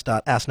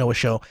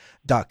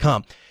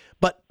podcast.asknoahshow.com.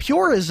 But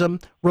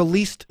Purism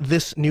released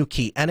this new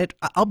key, and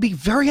I'll be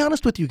very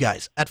honest with you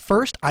guys. At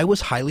first, I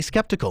was highly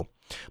skeptical.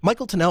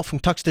 Michael Tennell from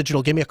Tux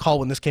Digital gave me a call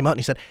when this came out, and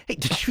he said, hey,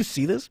 did you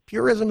see this?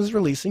 Purism is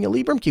releasing a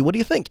Librem key. What do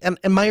you think? And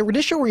my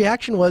initial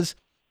reaction was,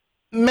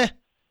 meh,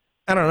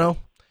 I don't know.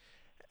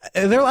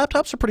 Their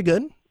laptops are pretty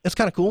good. It's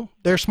kind of cool.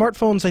 Their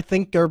smartphones, I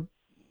think, are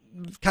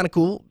kind of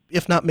cool,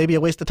 if not maybe a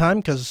waste of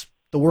time, because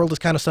the world is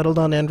kind of settled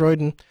on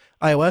Android and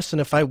iOS,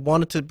 and if I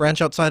wanted to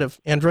branch outside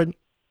of Android,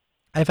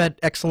 I've had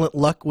excellent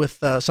luck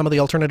with some of the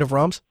alternative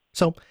ROMs.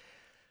 So,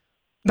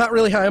 not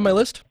really high on my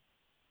list.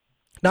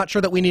 Not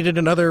sure that we needed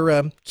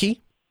another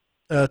key,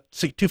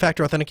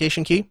 two-factor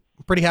authentication key.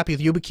 I'm pretty happy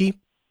with YubiKey.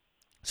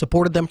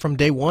 Supported them from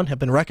day one, have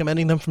been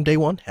recommending them from day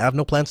one, have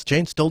no plans to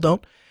change, still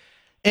don't.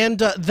 And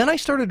then I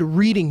started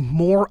reading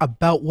more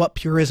about what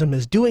Purism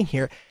is doing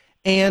here,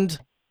 and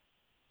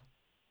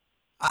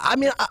I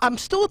mean, I'm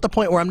still at the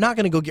point where I'm not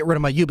going to go get rid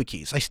of my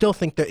YubiKeys. I still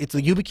think that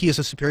the YubiKey is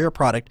a superior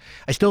product.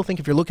 I still think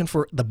if you're looking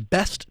for the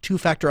best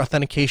two-factor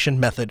authentication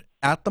method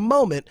at the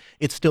moment,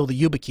 it's still the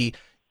YubiKey,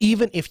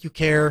 even if you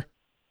care,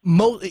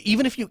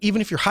 even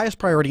if your highest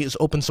priority is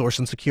open source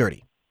and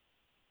security.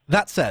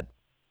 That said,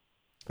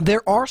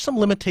 there are some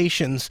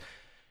limitations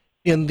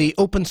in the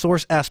open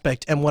source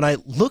aspect, and when I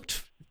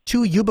looked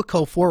to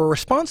Yubico for a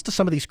response to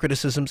some of these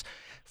criticisms,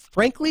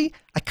 frankly,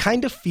 I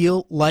kind of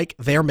feel like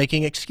they're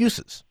making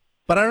excuses.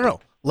 But I don't know.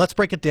 Let's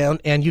break it down,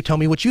 and you tell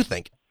me what you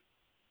think.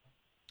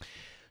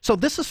 So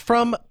this is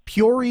from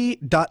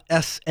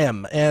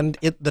Puri.sm, and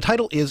the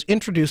title is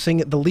Introducing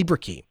the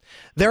LibreKey.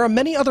 There are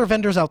many other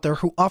vendors out there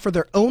who offer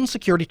their own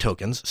security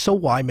tokens, so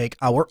why make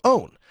our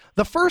own?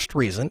 The first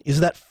reason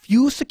is that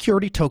few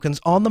security tokens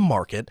on the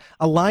market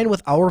align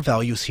with our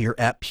values here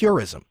at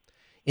Purism,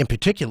 in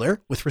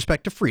particular with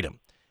respect to freedom.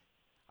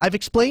 I've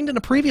explained in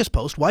a previous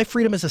post why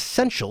freedom is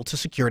essential to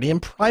security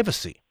and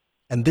privacy.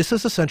 And this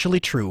is essentially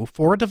true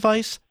for a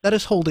device that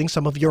is holding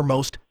some of your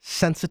most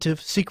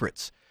sensitive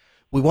secrets.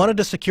 We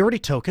wanted a security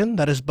token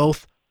that is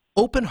both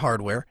open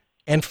hardware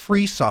and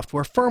free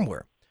software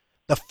firmware.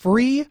 The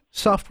free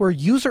software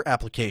user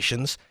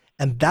applications,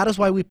 and that is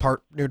why we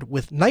partnered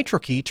with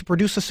NitroKey to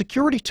produce a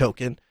security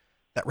token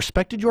that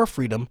respected your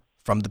freedom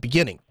from the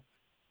beginning.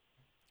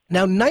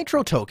 Now,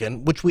 Nitro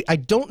Token, which I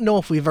don't know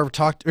if we've ever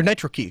talked, or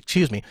Nitro Key,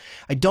 excuse me.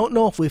 I don't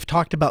know if we've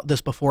talked about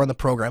this before on the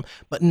program,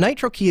 but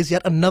Nitro Key is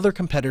yet another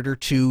competitor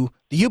to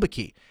the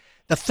YubiKey.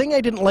 The thing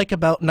I didn't like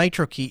about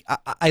Nitro Key,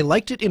 I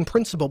liked it in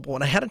principle, but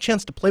when I had a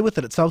chance to play with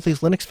it at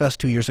Southeast Linux Fest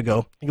 2 years ago,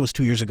 I think it was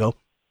 2 years ago,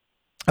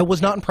 I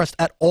was not impressed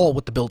at all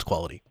with the build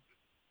quality.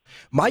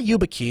 My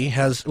YubiKey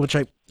has, which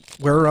I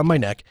wear around my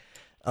neck,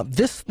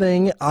 this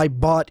thing I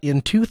bought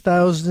in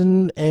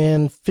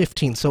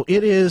 2015, so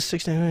it is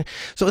 16,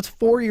 so it's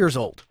 4 years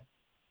old.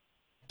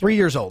 3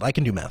 years old, I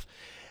can do math.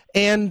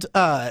 And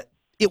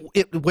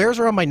it wears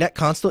around my neck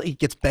constantly. It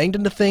gets banged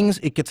into things.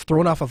 It gets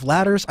thrown off of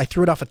ladders. I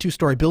threw it off a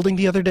 2-story building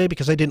the other day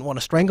because I didn't want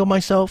to strangle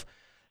myself.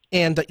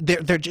 And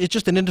it's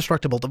just an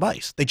indestructible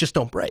device. They just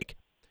don't break.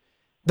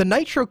 The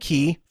Nitro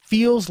Key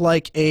feels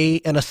like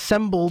an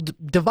assembled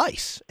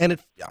device, and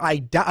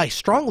I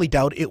strongly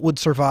doubt it would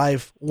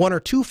survive 1 or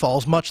 2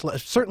 falls, much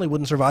less, certainly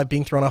wouldn't survive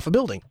being thrown off a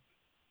building.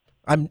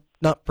 I'm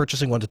not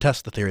purchasing one to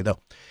test the theory, though.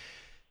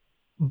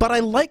 But I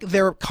like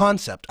their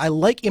concept. I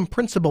like, in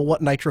principle,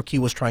 what Nitro Key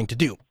was trying to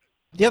do.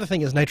 The other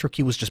thing is Nitro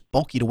Key was just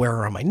bulky to wear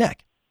around my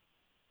neck.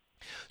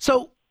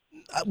 So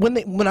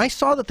when I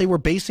saw that they were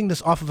basing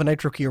this off of a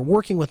Nitro Key or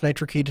working with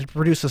Nitro Key to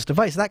produce this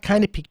device, that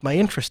kind of piqued my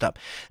interest up.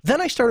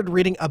 Then I started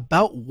reading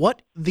about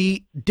what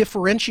the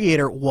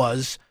differentiator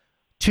was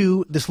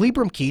to this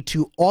Librem key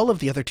to all of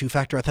the other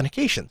 2-factor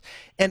authentication.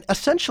 And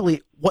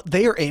essentially what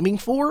they are aiming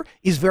for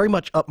is very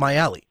much up my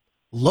alley.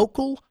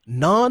 Local,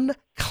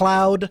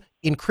 non-cloud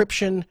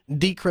encryption,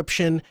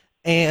 decryption,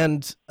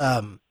 and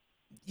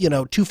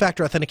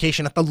 2-factor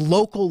authentication at the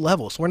local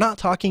level. So we're not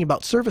talking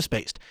about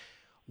service-based.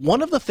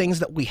 One of the things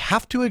that we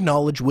have to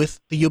acknowledge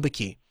with the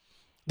YubiKey,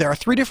 there are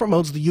 3 different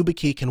modes the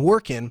YubiKey can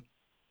work in,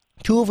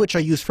 2 of which I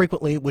use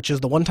frequently, which is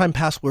the one-time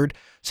password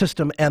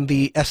system and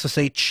the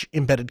SSH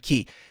embedded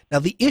key. Now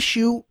the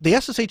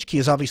SSH key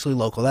is obviously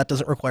local. That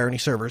doesn't require any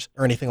servers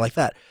or anything like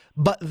that.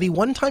 But the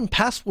one-time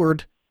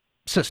password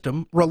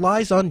system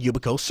relies on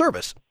Yubico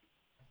service.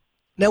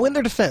 Now in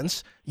their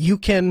defense, you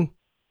can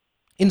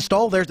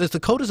install the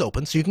code is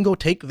open, so you can go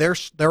take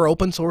their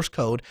open source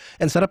code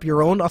and set up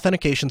your own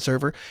authentication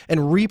server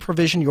and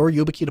re-provision your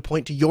YubiKey to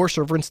point to your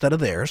server instead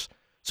of theirs.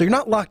 So you're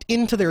not locked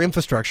into their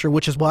infrastructure,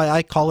 which is why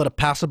I call it a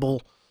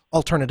passable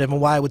alternative and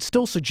why I would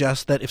still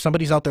suggest that if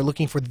somebody's out there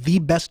looking for the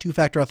best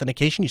 2-factor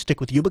authentication, you stick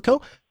with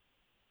Yubico.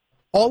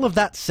 All of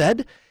that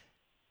said,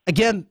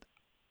 again,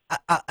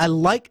 I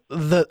like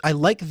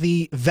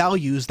the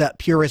values that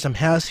Purism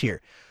has here.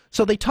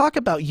 So they talk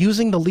about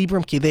using the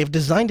Librem key. They've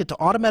designed it to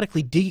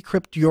automatically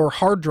decrypt your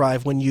hard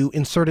drive when you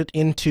insert it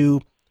into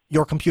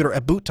your computer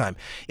at boot time.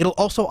 It'll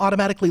also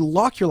automatically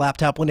lock your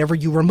laptop whenever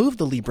you remove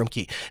the Librem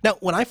key. Now,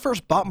 when I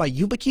first bought my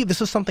YubiKey,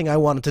 this is something I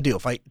wanted to do.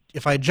 If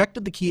I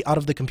ejected the key out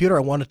of the computer,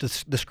 I wanted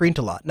the screen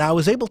to lock. Now, I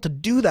was able to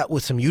do that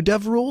with some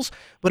UDEV rules,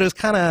 but it was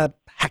kind of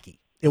hacky.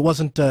 It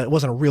wasn't a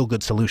real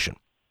good solution.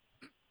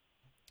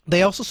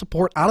 They also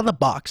support out of the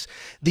box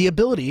the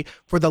ability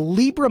for the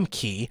Librem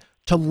key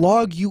to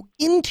log you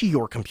into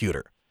your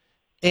computer.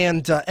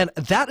 And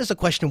that is a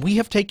question we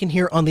have taken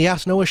here on the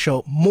Ask Noah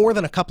show more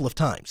than a couple of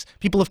times.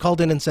 People have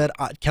called in and said,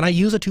 can I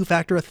use a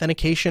 2-factor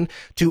authentication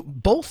to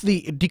both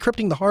the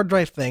decrypting the hard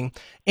drive thing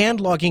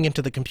and logging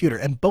into the computer?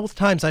 And both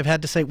times I've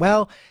had to say,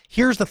 well,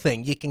 here's the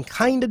thing. You can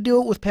kind of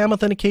do it with PAM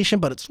authentication,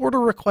 but it sort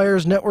of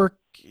requires network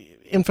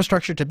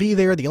infrastructure to be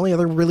there. The only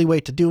other really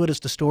way to do it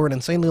is to store an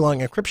insanely long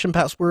encryption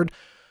password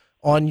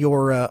on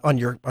your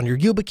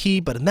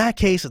YubiKey, but in that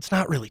case, it's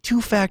not really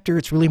 2-factor.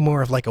 It's really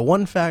more of like a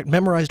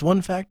memorized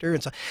 1-factor.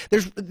 And so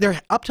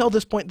up till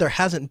this point, there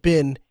hasn't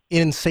been an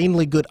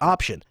insanely good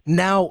option.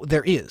 Now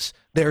there is.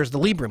 There's the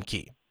Librem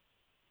key.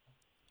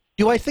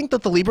 Do I think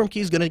that the Librem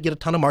key is going to get a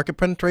ton of market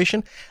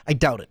penetration? I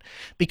doubt it,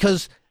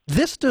 because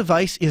this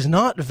device is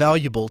not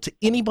valuable to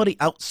anybody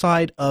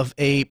outside of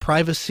a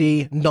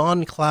privacy,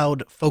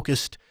 non-cloud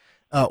focused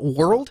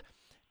world.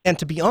 And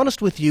to be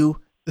honest with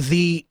you,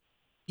 the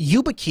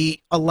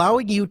YubiKey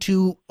allowing you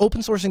to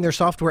open sourcing their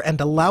software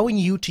and allowing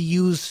you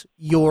to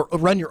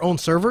run your own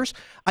servers,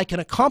 I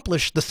can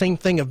accomplish the same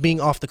thing of being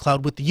off the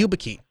cloud with the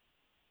YubiKey.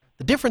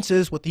 The difference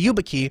is with the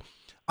YubiKey,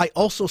 I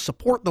also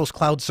support those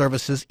cloud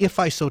services if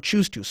I so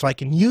choose to. So I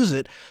can use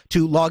it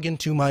to log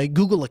into my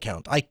Google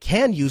account. I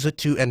can use it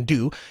to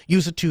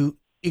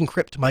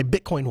encrypt my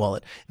Bitcoin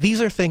wallet.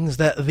 These are things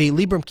that the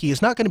Librem key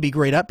is not going to be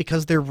great at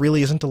because there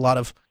really isn't a lot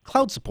of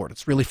cloud support.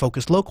 It's really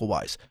focused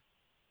local-wise.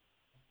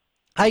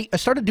 I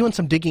started doing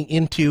some digging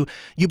into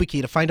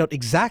YubiKey to find out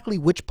exactly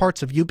which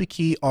parts of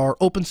YubiKey are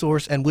open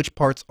source and which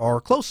parts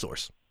are closed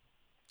source.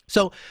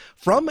 So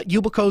from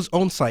Yubico's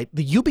own site,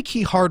 the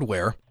YubiKey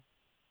hardware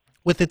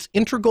with its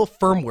integral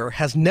firmware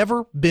has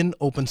never been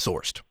open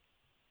sourced,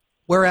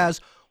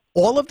 whereas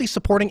all of the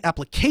supporting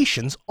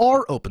applications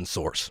are open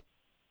source.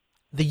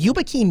 The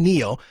YubiKey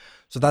Neo,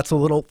 so that's a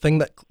little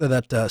thing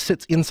that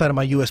sits inside of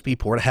my USB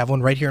port. I have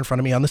one right here in front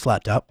of me on this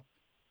laptop.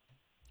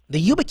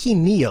 The YubiKey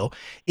Neo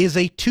is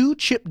a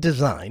 2-chip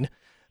design.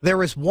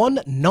 There is one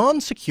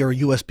non-secure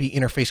USB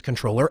interface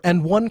controller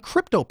and one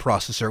crypto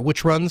processor,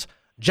 which runs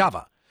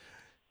Java.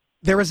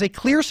 There is a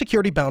clear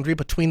security boundary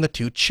between the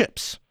two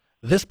chips.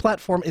 This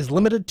platform is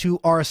limited to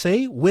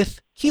RSA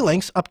with key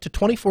lengths up to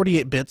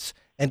 2048 bits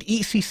and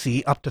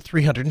ECC up to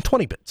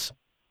 320 bits.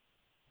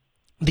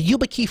 The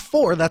YubiKey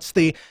 4, that's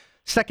the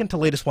second to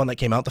latest one that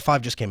came out, the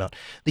 5 just came out.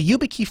 The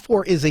YubiKey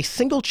 4 is a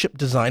single chip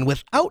design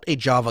without a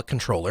Java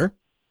controller,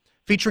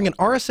 featuring an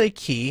RSA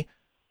key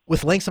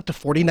with lengths up to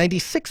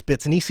 4096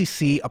 bits and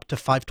ECC up to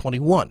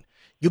 521.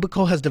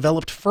 Yubico has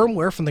developed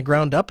firmware from the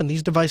ground up, and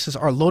these devices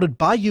are loaded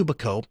by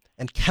Yubico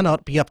and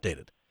cannot be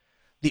updated.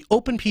 The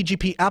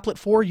OpenPGP Applet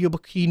 4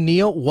 YubiKey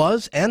Neo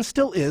was and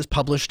still is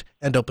published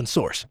and open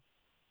source.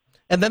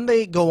 And then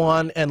they go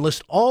on and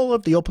list all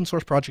of the open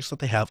source projects that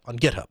they have on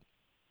GitHub.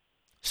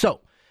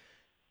 So,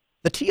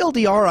 the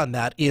TLDR on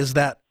that is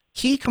that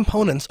key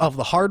components of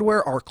the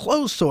hardware are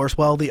closed source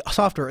while the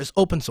software is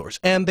open source.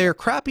 And their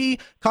crappy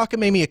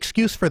cockamamie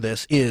excuse for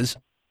this is,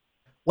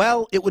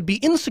 well, it would be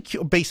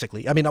insecure,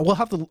 basically. I mean, we'll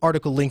have the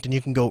article linked and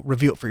you can go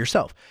review it for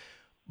yourself.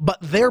 But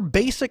their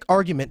basic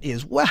argument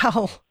is, we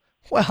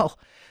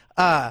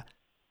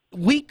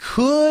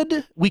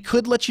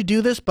could let you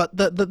do this, but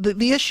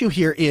the issue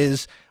here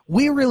is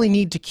we really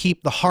need to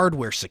keep the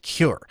hardware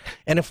secure.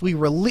 And if we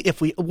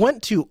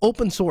went to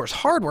open source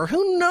hardware,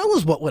 who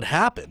knows what would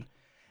happen?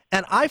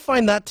 And I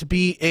find that to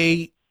be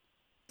a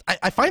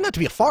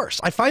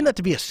farce. I find that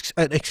to be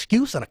an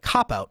excuse and a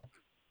cop-out.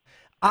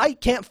 I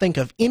can't think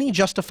of any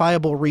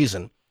justifiable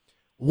reason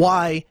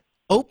why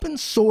open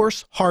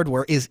source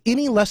hardware is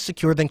any less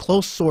secure than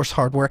closed source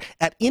hardware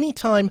at any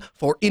time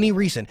for any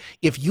reason.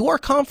 If you are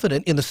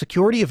confident in the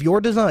security of your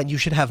design, you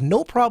should have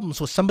no problems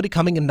with somebody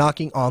coming and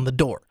knocking on the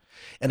door.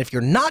 And if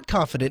you're not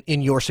confident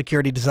in your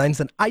security designs,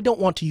 then I don't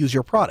want to use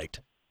your product.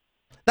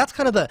 That's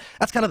kind of the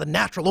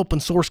natural open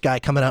source guy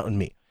coming out in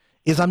me.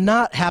 Is I'm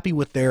not happy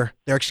with their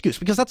excuse,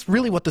 because that's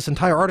really what this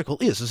entire article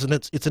is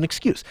it's an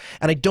excuse.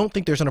 And I don't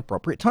think there's an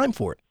appropriate time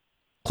for it.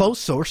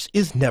 Closed source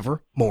is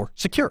never more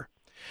secure.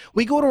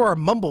 We go to our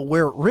mumble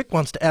where Rick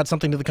wants to add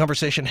something to the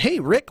conversation. Hey,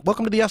 Rick,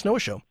 welcome to the Ask Noah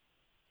Show.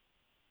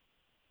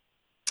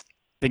 I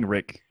think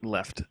Rick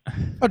left.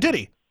 Oh, did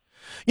he?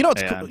 You know,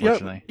 it's cool.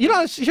 Unfortunately.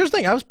 Here's the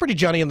thing. I was pretty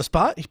Johnny in the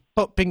spot. He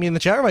pinged me in the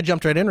chat room. I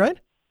jumped right in, right?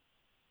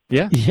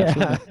 Yeah.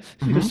 Yeah.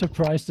 You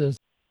surprised us.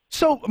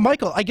 So,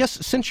 Michael, I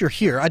guess since you're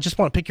here, I just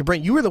want to pick your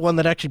brain. You were the one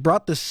that actually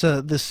brought this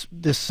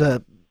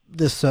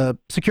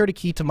security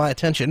key to my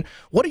attention.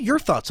 What are your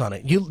thoughts on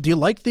it? Do you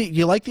like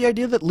the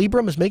idea that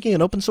Librem is making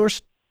an open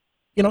source,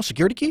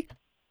 security key?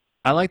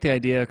 I like the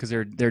idea because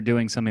they're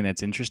doing something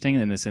that's interesting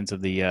in the sense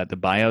of the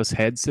BIOS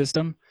head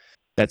system.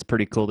 That's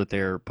pretty cool that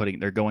they're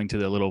going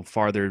to a little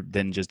farther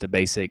than just a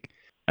basic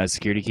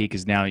security key,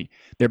 because now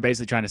they're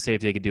basically trying to say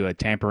if they could do a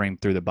tampering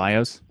through the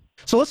BIOS.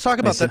 So let's talk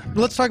about that.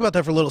 Let's talk about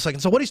that for a little second.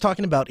 So what he's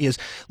talking about is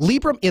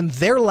Librem in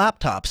their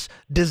laptops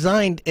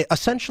designed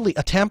essentially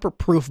a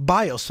tamper-proof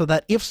BIOS, so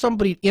that if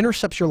somebody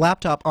intercepts your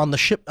laptop on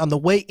the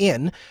way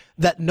in,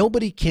 that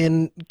nobody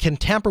can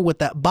tamper with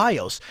that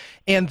BIOS.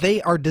 And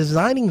they are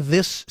designing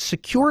this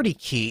security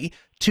key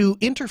to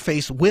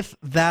interface with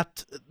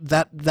that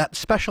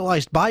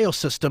specialized BIOS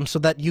system, so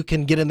that you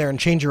can get in there and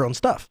change your own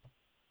stuff.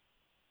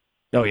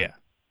 Oh yeah.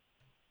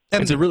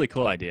 And it's a really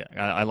cool idea.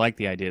 I like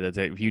the idea that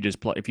if you just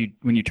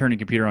when you turn your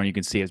computer on, you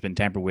can see it's been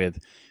tampered with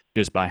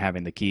just by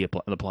having the key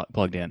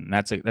plugged in. And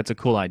that's a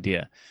cool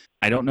idea.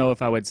 I don't know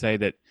if I would say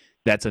that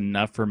that's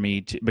enough for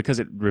me to, because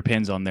it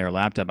depends on their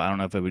laptop. I don't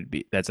know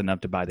if that's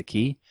enough to buy the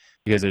key,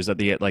 because there's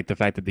the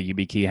fact that the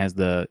YubiKey has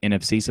the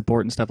NFC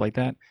support and stuff like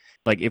that.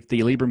 Like if the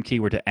Librem key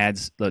were to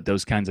add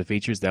those kinds of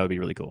features, that would be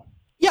really cool.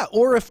 Yeah,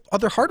 or if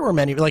other hardware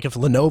like if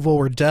Lenovo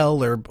or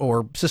Dell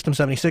or System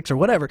 76 or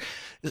whatever,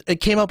 it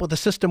came up with a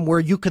system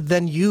where you could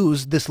then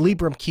use this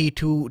Librem key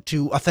to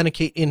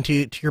authenticate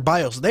into your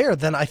BIOS there,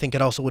 then I think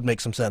it also would make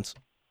some sense.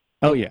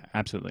 Oh yeah,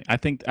 absolutely. I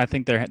think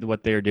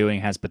what they're doing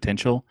has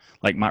potential.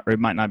 Like it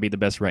might not be the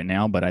best right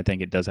now, but I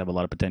think it does have a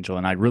lot of potential.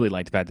 And I really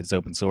like the fact that it's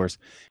open source.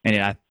 And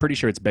I'm pretty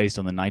sure it's based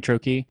on the Nitro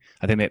key.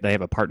 I think they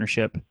have a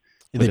partnership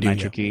with the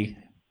Nitro key,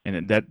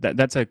 and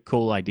that's a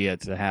cool idea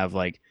to have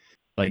like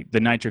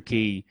the Nitro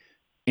key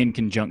in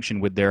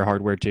conjunction with their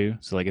hardware too.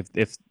 So like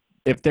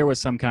if there was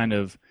some kind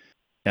of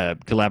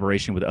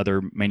collaboration with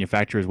other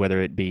manufacturers,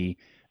 whether it be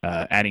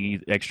adding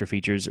extra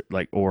features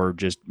or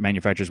just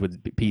manufacturers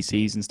with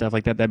PCs and stuff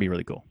like that, that'd be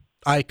really cool.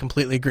 I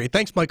completely agree.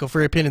 Thanks, Michael,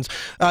 for your opinions.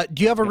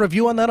 Do you have a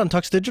review on that on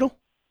Tux Digital?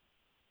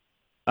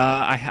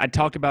 I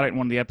talked about it in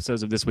one of the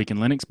episodes of This Week in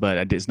Linux,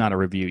 but it's not a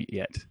review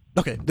yet.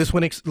 Okay, This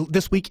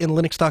Week in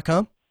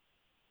Linux.com?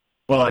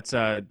 Well, it's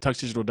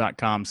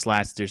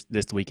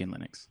tuxdigital.com/This Week in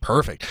Linux.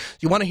 Perfect. If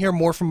you want to hear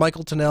more from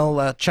Michael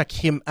Tunnell, check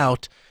him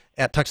out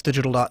at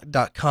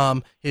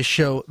tuxdigital.com. His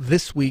show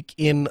This Week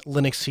in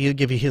Linux. He'll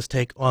give you his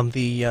take on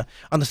the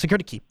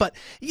security key. But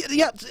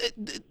yeah,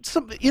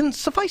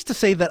 suffice to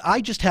say that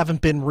I just haven't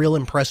been real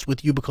impressed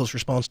with Yubico's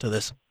response to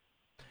this.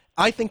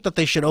 I think that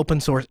they should open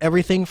source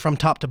everything from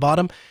top to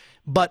bottom.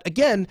 But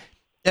again,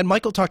 and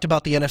Michael talked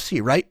about the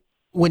NFC, right?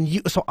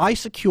 So I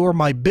secure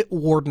my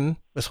Bitwarden,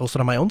 that's hosted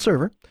on my own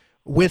server,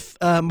 with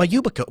my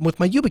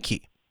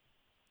YubiKey.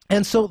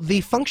 And so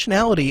the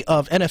functionality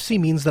of NFC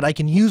means that I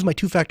can use my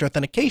two-factor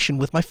authentication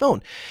with my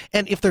phone.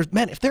 And if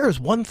there is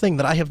one thing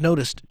that I have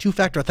noticed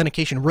two-factor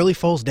authentication really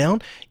falls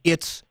down,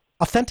 it's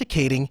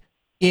authenticating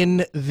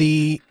on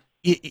the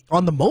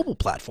mobile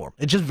platform.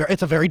 It's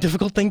a very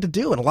difficult thing to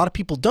do, and a lot of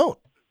people don't.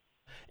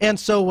 And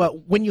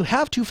so when you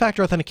have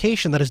two-factor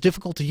authentication that is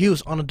difficult to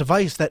use on a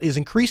device that is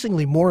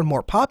increasingly more and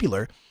more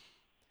popular,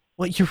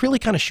 well, you're really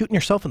kind of shooting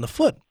yourself in the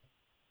foot.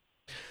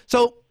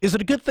 So is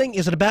it a good thing?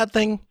 Is it a bad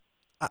thing?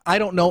 I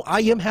don't know.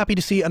 I am happy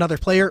to see another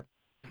player.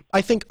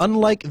 I think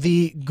unlike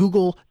the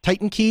Google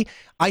Titan Key,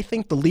 I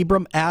think the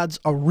Librem adds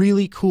a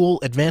really cool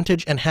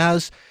advantage and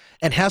has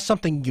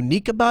something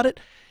unique about it.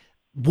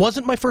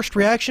 Wasn't my first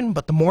reaction,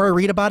 but the more I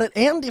read about it,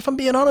 and if I'm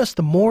being honest,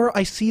 the more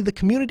I see the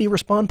community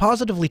respond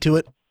positively to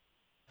it,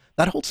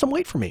 that holds some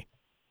weight for me.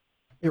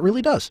 It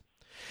really does.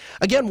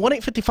 Again,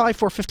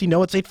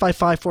 1-855-450-NOAH. It's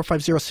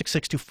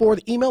 855-450-6624.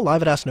 The email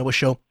live at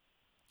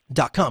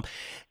AskNoahShow.com.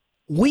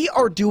 We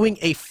are doing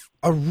a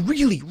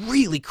really,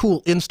 really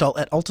cool install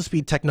at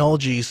Altispeed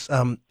Technologies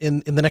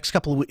in the next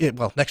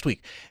next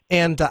week.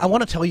 And I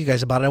want to tell you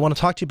guys about it. I want to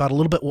talk to you about a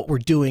little bit what we're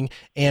doing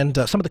and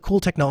some of the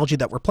cool technology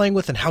that we're playing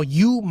with and how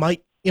you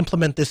might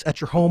implement this at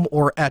your home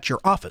or at your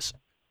office.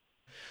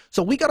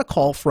 So we got a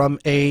call from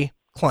a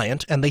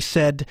client, and they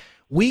said,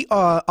 we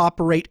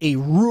operate a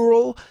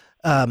rural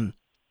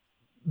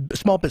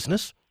small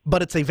business,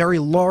 but it's a very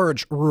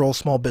large rural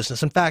small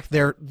business. In fact,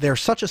 they're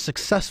such a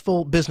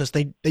successful business.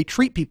 They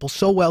treat people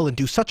so well and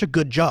do such a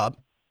good job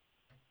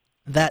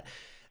that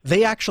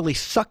they actually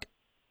suck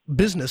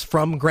business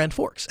from Grand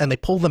Forks, and they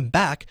pull them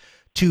back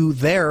to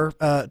their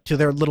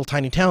little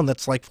tiny town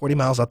that's like 40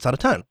 miles outside of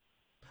town.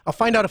 I'll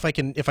find out if I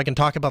can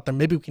talk about them.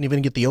 Maybe we can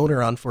even get the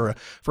owner on for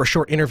a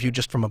short interview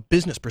just from a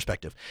business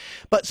perspective.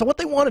 But so what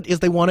they wanted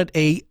is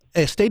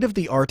a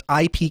state-of-the-art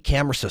IP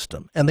camera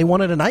system. And they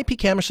wanted an IP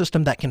camera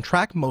system that can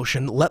track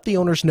motion, let the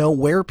owners know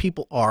where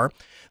people are.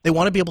 They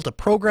want to be able to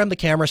program the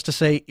cameras to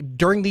say,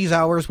 during these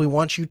hours, we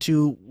want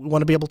to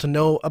be able to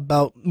know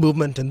about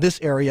movement in this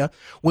area.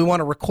 We want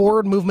to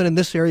record movement in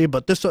this area,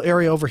 but this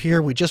area over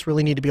here, we just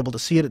really need to be able to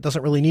see it. It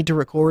doesn't really need to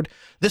record.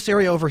 This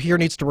area over here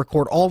needs to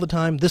record all the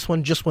time. This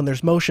one just when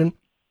there's motion.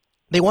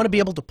 They want to be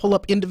able to pull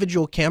up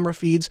individual camera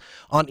feeds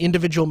on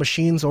individual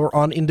machines or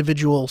on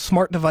individual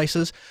smart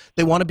devices.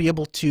 They want to be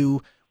able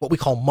to, what we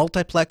call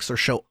multiplex, or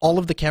show all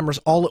of the cameras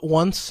all at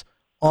once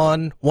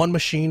on one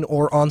machine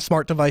or on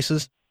smart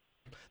devices.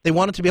 They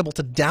wanted to be able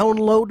to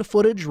download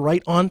footage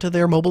right onto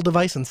their mobile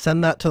device and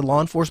send that to law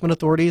enforcement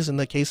authorities in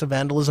the case of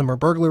vandalism or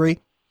burglary.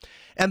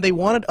 And they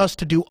wanted us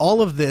to do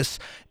all of this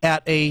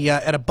at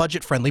a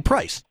budget-friendly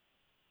price.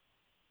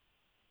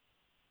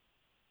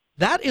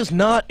 That is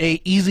not an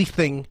easy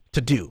thing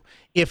to do.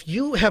 If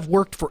you have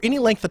worked for any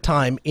length of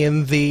time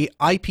in the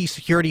IP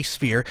security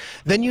sphere,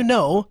 then you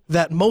know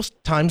that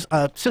most times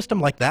a system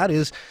like that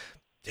is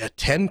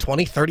 $10,000,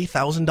 $20,000,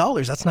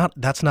 $30,000.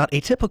 That's not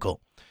atypical.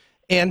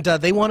 And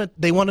they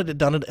wanted it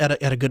done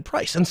at a good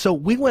price. And so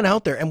we went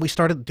out there and we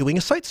started doing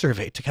a site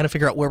survey to kind of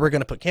figure out where we're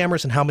going to put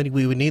cameras and how many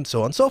we would need, so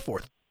on and so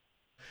forth.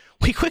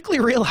 We quickly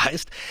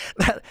realized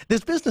that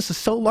this business is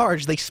so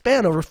large, they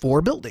span over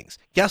 4 buildings.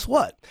 Guess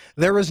what?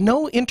 There is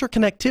no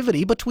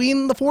interconnectivity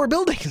between the 4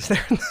 buildings.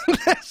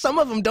 Some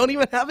of them don't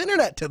even have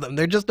internet to them.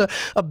 They're just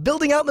a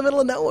building out in the middle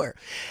of nowhere.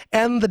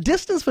 And the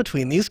distance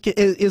between these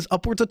is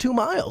upwards of 2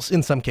 miles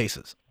in some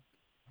cases.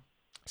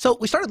 So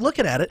we started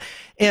looking at it,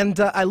 and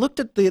I looked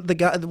at the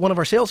guy, one of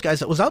our sales guys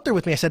that was out there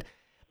with me. I said,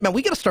 man,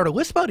 we got to start a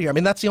WISP out here. I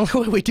mean, that's the only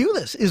way we do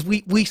this, is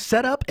we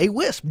set up a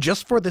WISP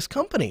just for this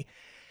company.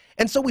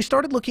 And so we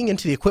started looking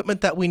into the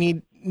equipment that we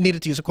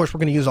needed to use. Of course, we're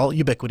going to use all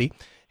Ubiquiti,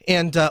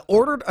 and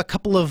ordered a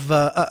couple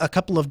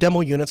of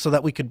demo units so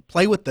that we could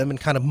play with them and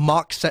kind of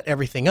mock set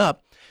everything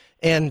up.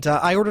 And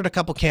I ordered a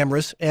couple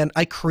cameras, and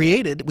we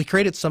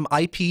created some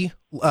 1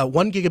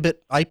 gigabit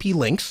IP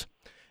links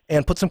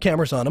and put some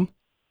cameras on them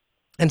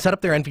and set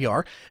up their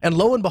NVR. And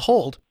lo and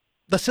behold,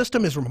 the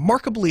system is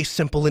remarkably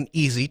simple and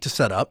easy to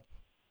set up,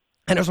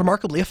 and is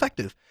remarkably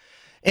effective.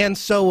 And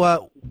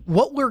so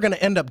what we're going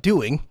to end up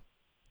doing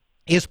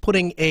is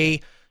putting a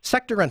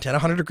sector antenna,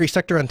 100-degree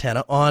sector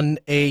antenna, on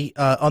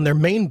their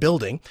main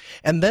building,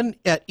 and then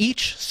at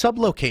each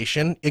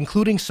sublocation,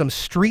 including some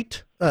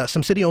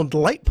city-owned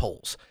light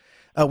poles,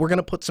 we're going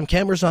to put some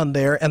cameras on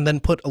there, and then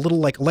put a little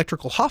like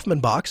electrical Hoffman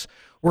box.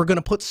 We're going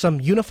to put some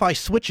UniFi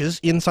switches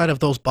inside of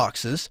those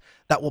boxes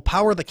that will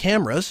power the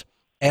cameras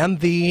and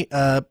the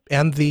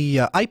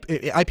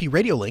IP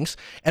radio links,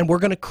 and we're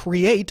going to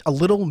create a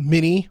little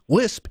mini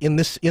WISP in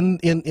this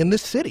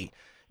city,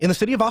 in the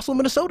city of Oslo,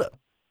 Minnesota.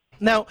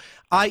 Now,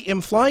 I am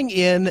flying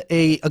in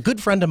a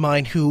good friend of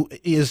mine who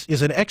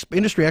is an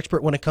industry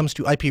expert when it comes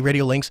to IP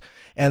radio links,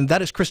 and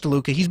that is Chris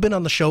DeLuca. He's been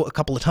on the show a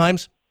couple of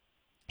times.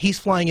 He's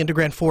flying into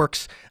Grand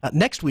Forks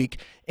next week,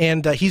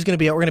 and we're going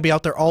to be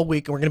out there all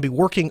week, and we're going to be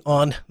working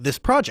on this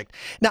project.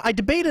 Now, I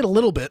debated a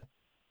little bit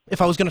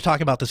if I was going to talk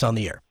about this on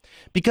the air,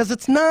 because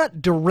it's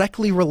not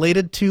directly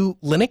related to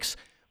Linux,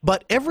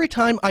 but every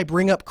time I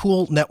bring up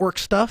cool network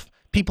stuff,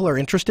 people are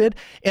interested.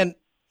 And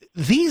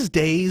these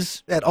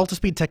days at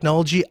Altispeed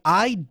Technology,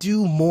 I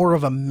do more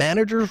of a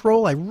manager's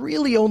role. I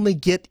really only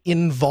get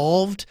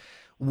involved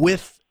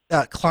with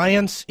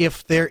clients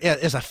if there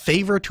as a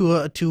favor to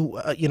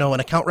an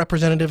account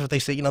representative. If they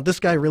say,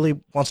 this guy really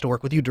wants to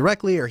work with you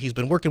directly, or he's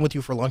been working with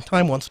you for a long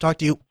time, wants to talk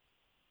to you,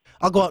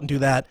 I'll go out and do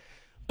that.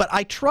 But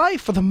I try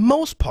for the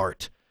most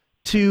part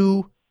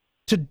to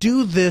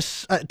do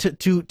this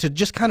to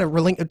just kind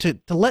of to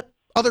let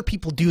other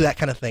people do that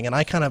kind of thing, and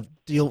I kind of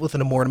deal with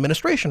in a more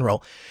administration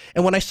role.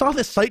 And when I saw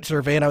this site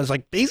survey, and I was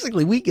like,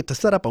 basically, we get to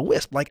set up a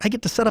WISP. Like, I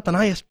get to set up an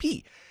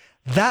ISP.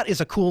 That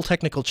is a cool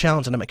technical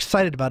challenge, and I'm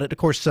excited about it. Of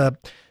course, Chris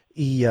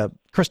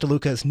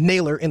DeLuca is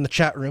Naylor in the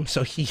chat room,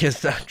 so he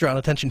has drawn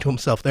attention to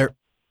himself there.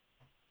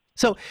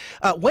 So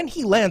when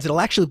he lands, it'll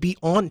actually be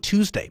on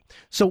Tuesday.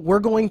 So we're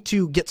going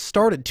to get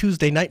started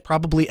Tuesday night,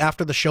 probably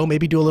after the show,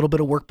 maybe do a little bit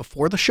of work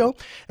before the show.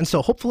 And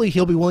so hopefully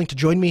he'll be willing to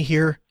join me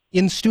here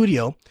in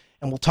studio,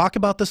 and we'll talk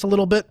about this a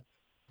little bit.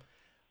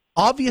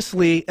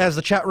 Obviously, as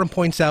the chat room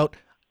points out,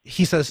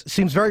 he says,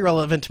 seems very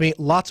relevant to me.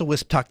 Lots of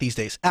WISP talk these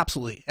days.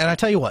 Absolutely. And I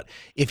tell you what,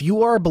 if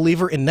you are a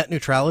believer in net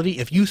neutrality,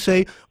 if you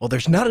say, well,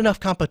 there's not enough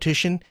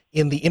competition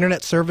in the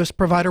internet service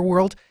provider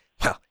world,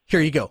 well,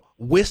 here you go.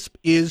 WISP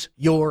is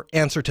your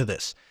answer to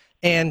this.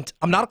 And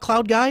I'm not a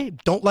cloud guy.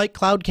 Don't like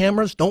cloud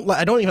cameras.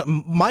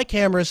 My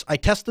cameras, I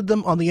tested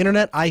them on the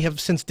internet. I have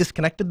since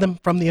disconnected them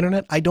from the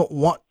internet. I don't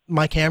want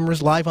my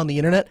cameras live on the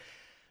internet.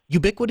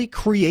 Ubiquiti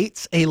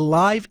creates a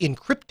live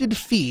encrypted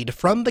feed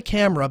from the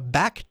camera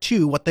back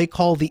to what they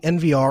call the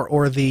NVR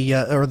or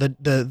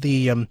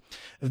the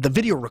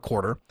video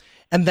recorder,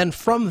 and then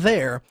from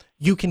there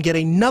you can get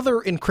another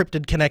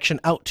encrypted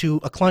connection out to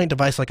a client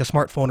device like a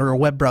smartphone or a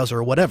web browser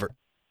or whatever.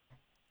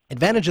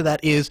 Advantage of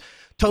that is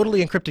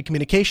totally encrypted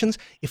communications.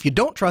 If you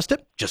don't trust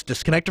it, just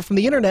disconnect it from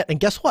the internet, and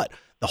guess what?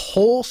 The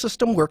whole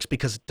system works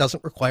because it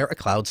doesn't require a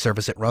cloud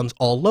service. It runs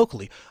all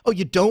locally. Oh,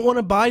 you don't want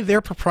to buy their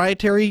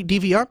proprietary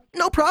DVR?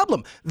 No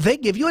problem. They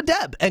give you a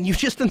DEB, and you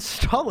just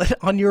install it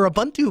on your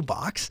Ubuntu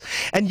box,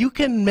 and you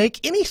can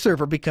make any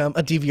server become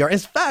a DVR. In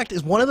fact,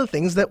 is one of the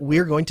things that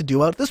we're going to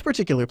do out at this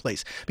particular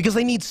place, because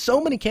they need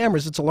so many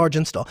cameras. It's a large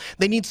install.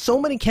 They need so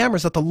many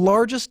cameras that the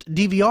largest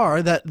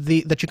DVR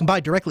that you can buy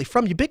directly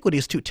from Ubiquiti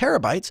is 2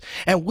 terabytes,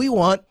 and we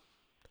want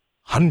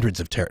hundreds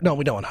of no,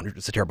 we don't want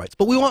hundreds of terabytes,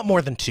 but we want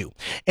more than 2.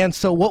 And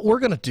so what we're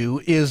going to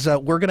do is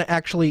we're going to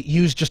actually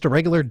use just a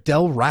regular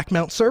Dell rack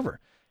mount server.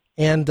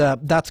 And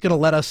that's going to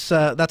let us,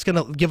 that's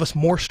going to give us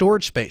more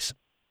storage space.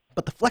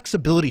 But the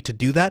flexibility to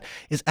do that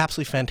is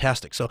absolutely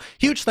fantastic. So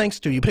huge thanks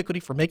to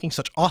Ubiquiti for making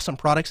such awesome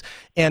products.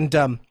 And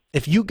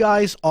if you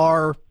guys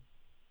are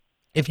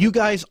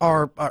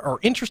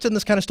interested in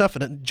this kind of stuff,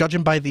 and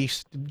judging by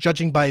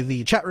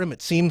the chat room,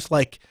 it seems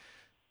like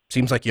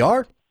you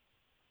are.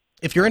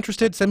 If you're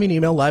interested, send me an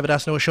email,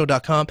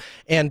 live@asknoahshow.com.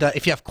 And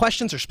if you have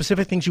questions or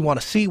specific things you want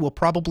to see, we'll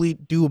probably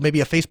do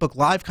maybe a Facebook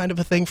Live kind of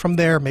a thing from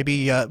there,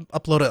 maybe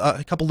upload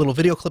a couple little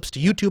video clips to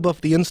YouTube of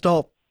the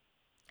install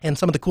and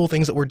some of the cool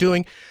things that we're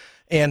doing,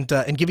 and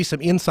give you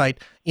some insight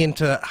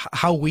into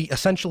how we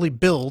essentially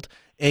build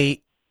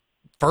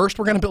First,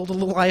 we're going to build a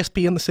little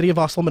ISP in the city of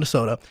Oslo,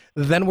 Minnesota.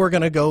 Then we're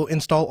going to go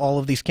install all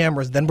of these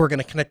cameras. Then we're going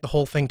to connect the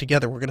whole thing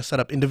together. We're going to set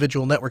up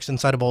individual networks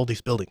inside of all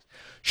these buildings.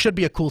 Should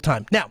be a cool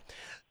time. Now,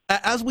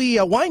 as we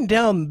wind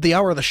down the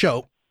hour of the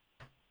show,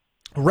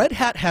 Red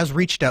Hat has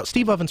reached out.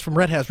 Steve Ovens from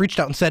Red Hat has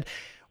reached out and said,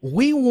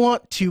 we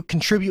want to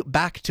contribute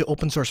back to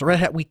open source. Red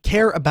Hat, we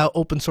care about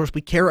open source.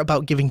 We care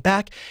about giving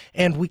back,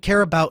 and we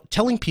care about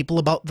telling people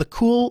about the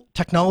cool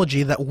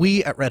technology that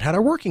we at Red Hat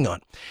are working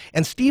on.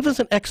 And Steve is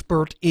an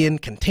expert in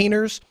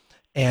containers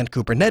and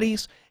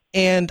Kubernetes,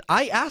 and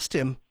I asked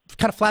him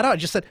kind of flat out, I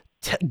just said,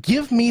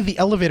 give me the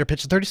elevator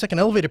pitch, the 30-second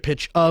elevator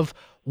pitch of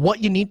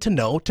what you need to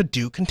know to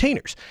do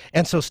containers.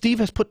 And so Steve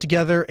has put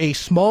together a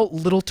small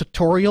little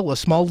tutorial, a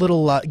small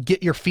little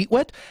get your feet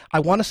wet. I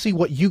want to see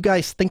what you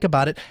guys think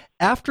about it.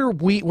 After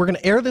we're going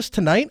to air this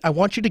tonight, I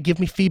want you to give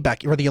me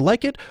feedback. Whether you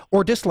like it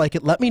or dislike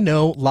it, let me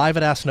know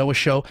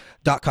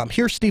live@asknoahshow.com.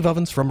 Here's Steve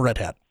Ovens from Red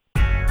Hat.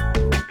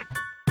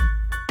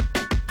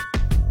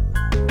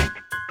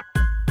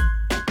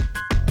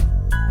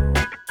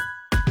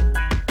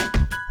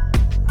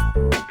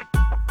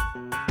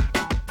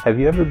 Have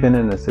you ever been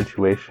in a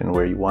situation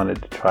where you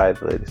wanted to try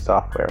the latest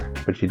software,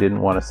 but you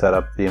didn't want to set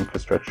up the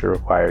infrastructure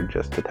required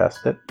just to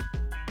test it?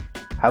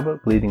 How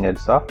about bleeding edge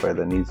software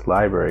that needs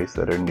libraries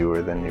that are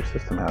newer than your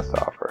system has to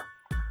offer?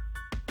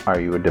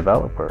 Are you a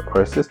developer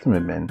or a system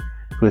admin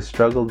who has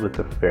struggled with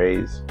the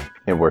phrase,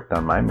 "it worked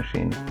on my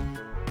machine"?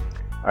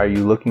 Are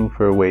you looking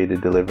for a way to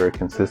deliver a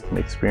consistent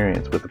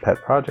experience with a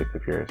pet project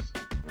of yours?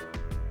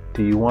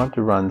 Do you want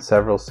to run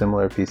several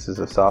similar pieces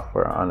of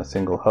software on a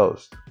single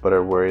host, but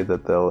are worried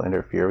that they'll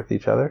interfere with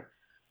each other?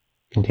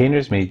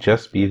 Containers may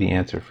just be the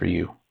answer for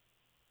you.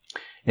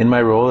 In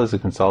my role as a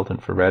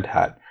consultant for Red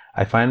Hat,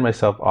 I find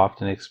myself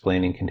often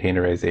explaining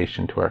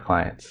containerization to our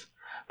clients.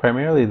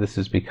 Primarily this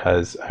is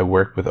because I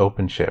work with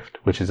OpenShift,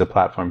 which is a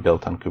platform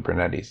built on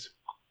Kubernetes.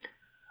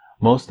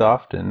 Most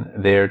often,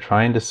 they are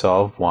trying to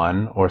solve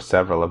one or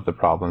several of the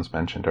problems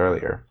mentioned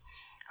earlier.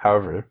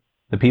 However,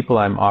 The people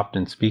I'm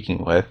often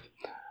speaking with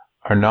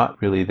are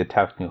not really the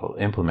technical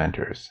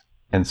implementers,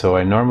 and so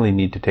I normally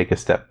need to take a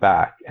step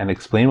back and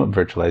explain what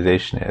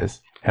virtualization is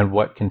and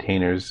what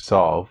containers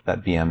solve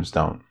that VMs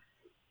don't.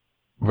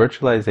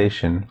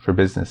 Virtualization for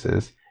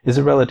businesses is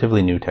a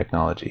relatively new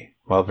technology.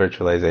 While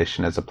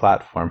virtualization as a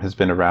platform has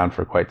been around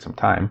for quite some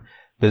time,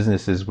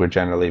 businesses were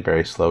generally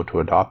very slow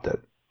to adopt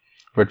it.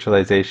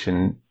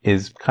 Virtualization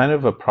is kind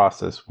of a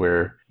process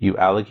where you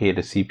allocate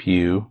a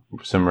CPU,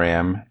 some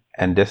RAM,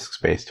 and disk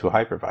space to a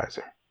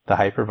hypervisor. The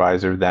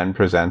hypervisor then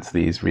presents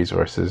these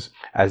resources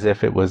as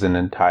if it was an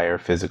entire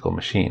physical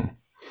machine.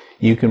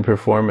 You can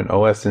perform an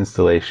OS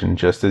installation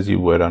just as you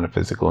would on a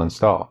physical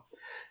install.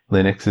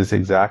 Linux is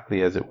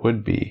exactly as it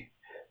would be.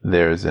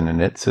 There's an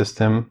init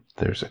system,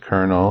 there's a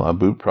kernel, a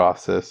boot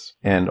process,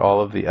 and all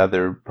of the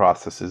other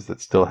processes that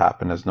still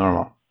happen as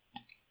normal.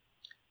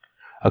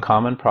 A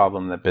common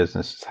problem that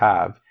businesses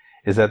have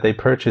is that they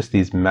purchase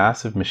these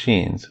massive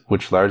machines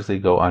which largely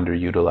go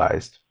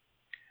underutilized.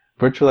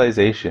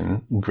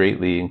 Virtualization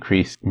greatly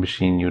increased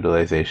machine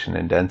utilization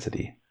and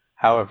density.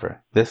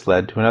 However, this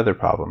led to another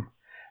problem.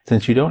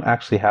 Since you don't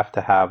actually have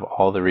to have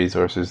all the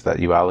resources that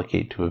you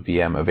allocate to a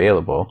VM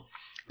available,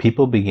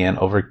 people began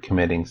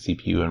overcommitting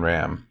CPU and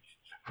RAM.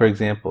 For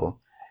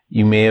example,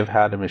 you may have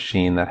had a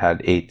machine that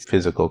had 8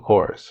 physical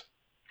cores.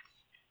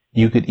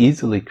 You could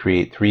easily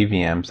create 3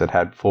 VMs that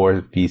had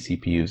 4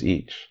 vCPUs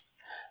each.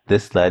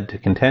 This led to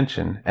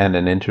contention and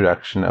an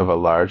introduction of a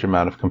large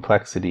amount of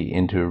complexity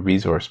into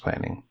resource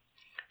planning.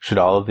 Should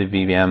all of the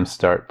VMs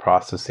start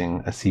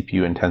processing a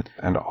CPU intent,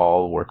 and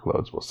all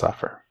workloads will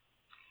suffer.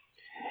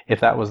 If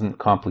that wasn't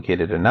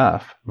complicated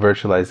enough,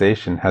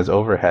 virtualization has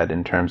overhead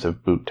in terms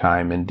of boot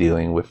time and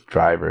dealing with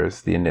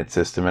drivers, the init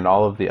system, and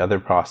all of the other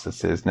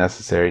processes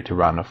necessary to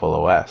run a full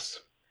OS.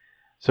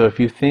 So if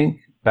you think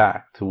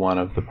back to one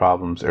of the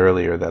problems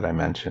earlier that I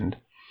mentioned,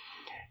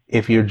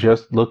 if you're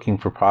just looking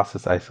for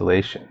process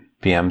isolation,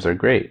 VMs are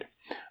great,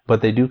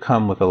 but they do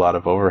come with a lot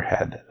of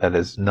overhead that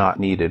is not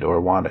needed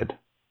or wanted.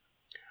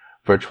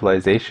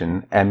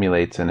 Virtualization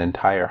emulates an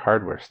entire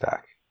hardware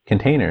stack.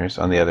 Containers,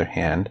 on the other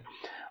hand,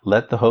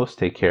 let the host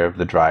take care of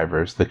the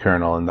drivers, the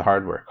kernel, and the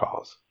hardware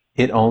calls.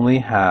 It only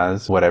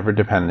has whatever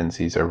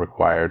dependencies are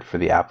required for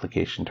the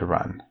application to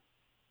run.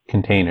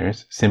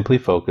 Containers simply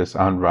focus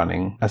on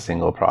running a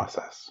single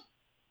process.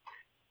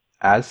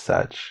 As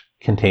such,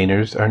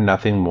 containers are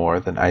nothing more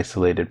than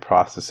isolated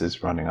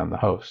processes running on the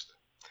host.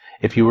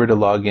 If you were to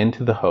log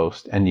into the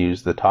host and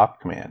use the top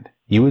command,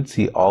 you would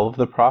see all of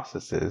the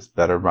processes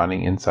that are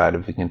running inside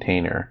of the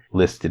container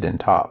listed in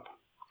top.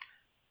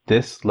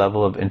 This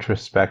level of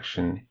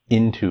introspection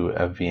into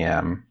a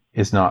VM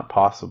is not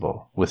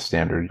possible with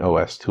standard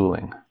OS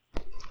tooling.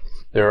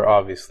 There are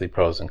obviously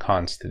pros and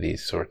cons to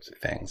these sorts of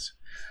things,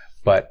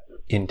 but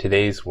in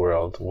today's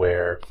world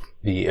where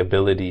the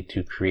ability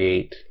to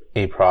create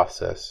a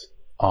process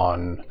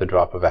on the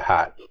drop of a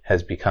hat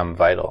has become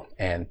vital,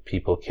 and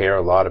people care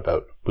a lot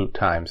about boot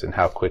times and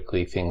how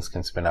quickly things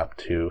can spin up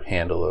to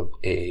handle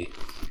a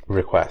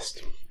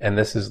request. And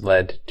this has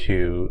led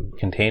to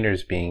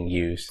containers being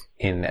used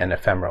in an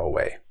ephemeral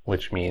way,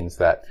 which means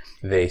that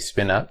they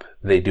spin up,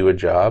 they do a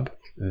job,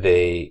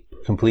 they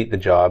complete the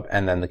job,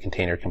 and then the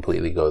container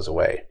completely goes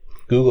away.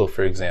 Google,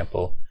 for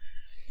example,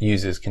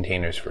 uses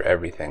containers for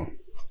everything.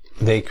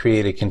 They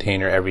create a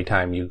container every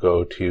time you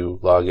go to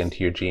log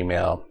into your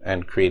Gmail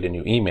and create a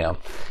new email.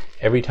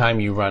 Every time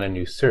you run a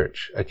new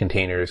search, a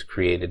container is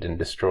created and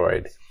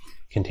destroyed.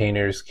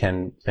 Containers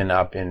can spin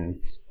up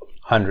in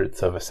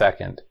hundredths of a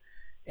second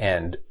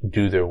and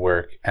do their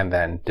work and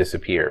then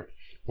disappear,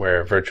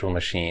 where a virtual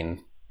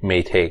machine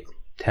may take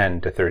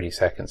 10 to 30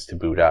 seconds to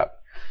boot up,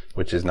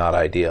 which is not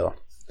ideal.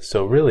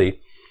 So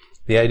really,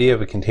 the idea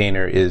of a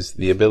container is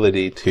the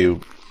ability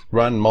to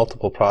run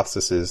multiple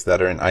processes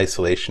that are in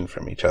isolation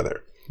from each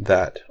other,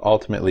 that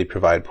ultimately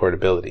provide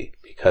portability,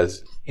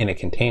 because in a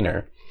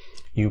container,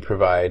 you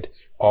provide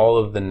all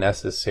of the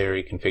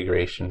necessary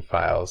configuration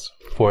files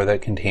for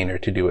that container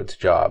to do its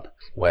job,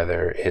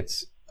 whether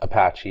it's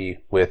Apache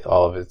with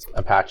all of its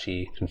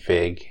Apache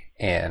config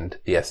and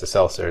the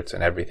SSL certs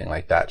and everything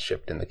like that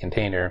shipped in the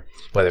container,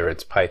 whether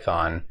it's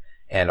Python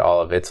and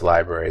all of its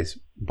libraries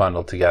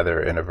bundled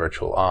together in a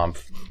virtual OMP,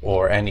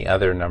 or any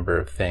other number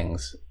of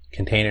things.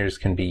 Containers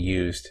can be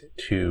used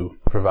to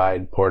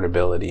provide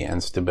portability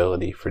and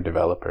stability for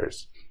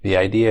developers. The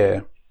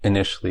idea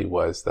initially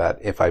was that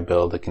if I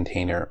build a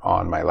container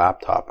on my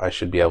laptop, I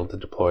should be able to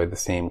deploy the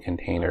same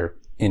container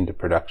into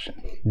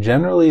production.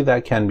 Generally,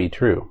 that can be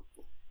true.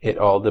 It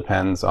all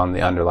depends on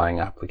the underlying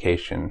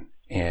application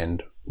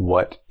and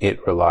what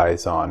it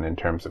relies on in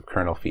terms of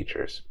kernel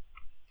features.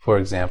 For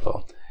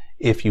example,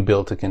 if you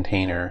built a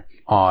container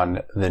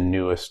on the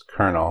newest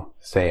kernel,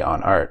 say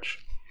on Arch,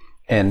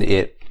 and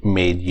it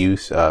made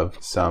use of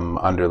some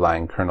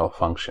underlying kernel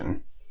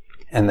function,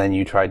 and then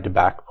you tried to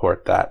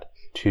backport that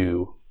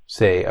to,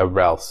 say, a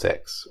RHEL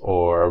 6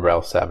 or a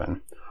RHEL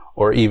 7,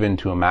 or even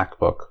to a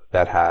MacBook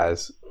that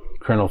has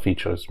kernel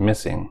features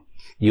missing,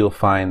 you'll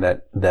find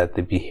that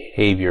the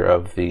behavior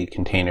of the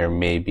container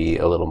may be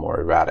a little more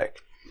erratic.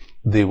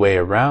 The way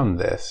around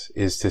this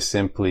is to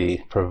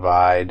simply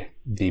provide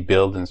the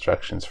build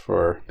instructions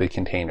for the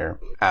container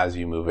as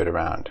you move it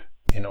around.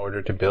 In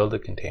order to build a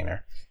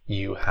container,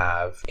 you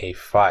have a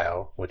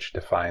file which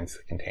defines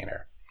the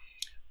container.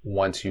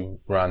 Once you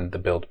run the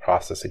build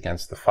process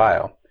against the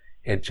file,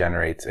 it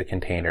generates a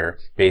container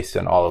based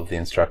on all of the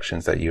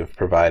instructions that you have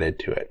provided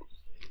to it.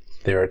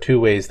 There are two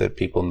ways that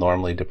people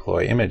normally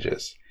deploy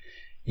images.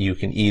 You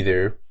can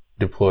either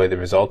deploy the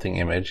resulting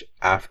image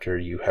after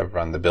you have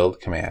run the build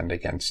command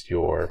against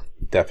your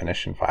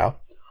definition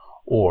file,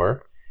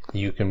 or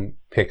you can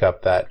pick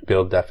up that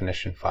build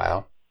definition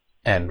file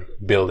and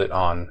build it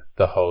on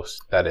the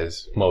host that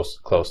is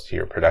most close to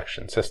your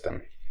production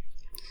system.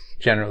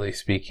 Generally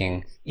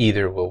speaking,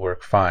 either will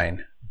work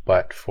fine,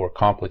 but for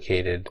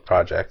complicated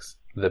projects,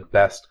 the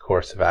best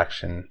course of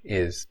action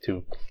is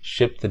to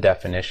ship the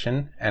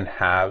definition and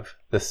have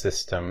the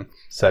system,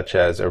 such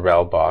as a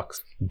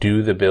RHEL-box,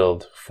 do the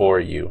build for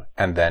you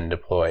and then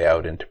deploy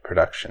out into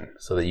production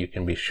so that you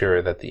can be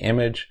sure that the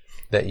image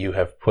that you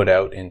have put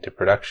out into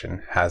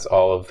production has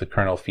all of the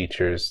kernel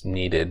features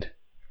needed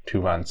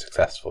to run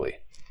successfully.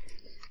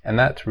 And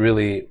that's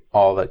really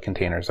all that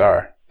containers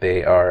are.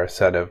 They are a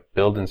set of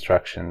build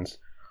instructions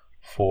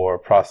for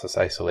process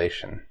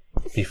isolation.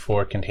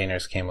 Before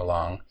containers came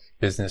along,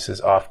 businesses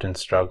often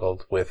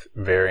struggled with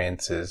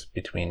variances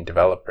between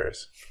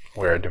developers,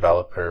 where a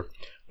developer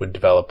would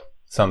develop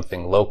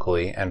something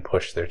locally and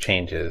push their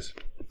changes,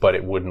 but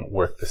it wouldn't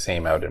work the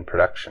same out in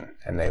production.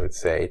 And they would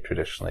say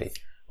traditionally,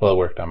 well, it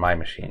worked on my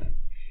machine.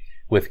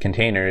 With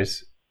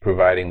containers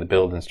providing the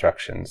build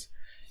instructions,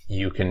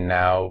 you can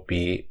now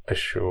be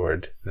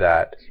assured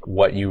that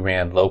what you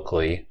ran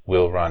locally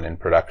will run in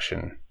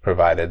production,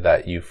 provided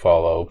that you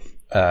follow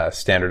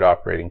standard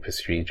operating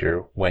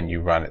procedure when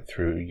you run it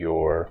through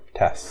your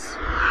tests.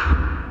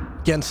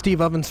 Again,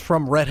 Steve Ovens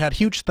from Red Hat.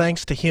 Huge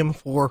thanks to him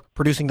for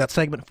producing that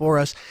segment for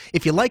us.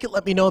 If you like it,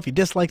 let me know. If you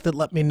disliked it,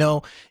 let me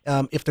know.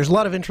 If there's a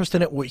lot of interest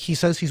in it, he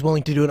says he's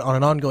willing to do it on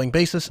an ongoing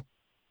basis.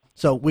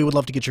 So we would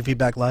love to get your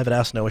feedback live at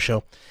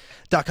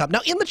AskNoahShow.com.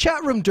 Now, in the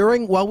chat room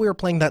while we were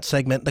playing that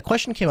segment, the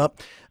question came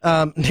up.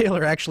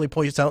 Naylor actually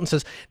points out and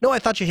says, "No, I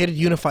thought you hated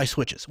UniFi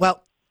switches."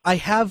 Well, I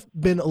have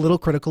been a little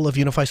critical of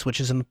UniFi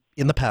switches in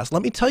the past.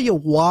 Let me tell you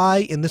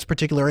why in this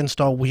particular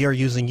install we are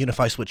using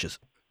UniFi switches.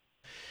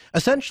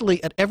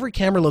 Essentially, at every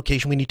camera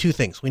location, we need two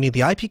things. We need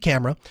the IP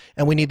camera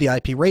and we need the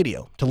IP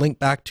radio to link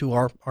back to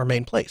our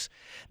main place.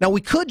 Now,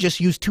 we could just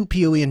use two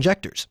PoE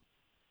injectors.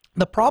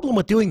 The problem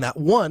with doing that,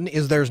 one,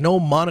 is there's no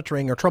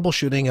monitoring or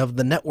troubleshooting of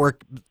the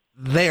network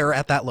there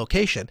at that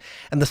location.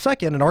 And the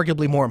second, and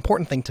arguably more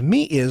important thing to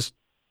me, is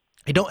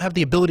I don't have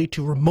the ability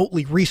to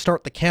remotely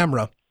restart the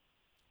camera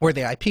or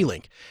the IP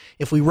link.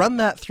 If we run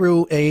that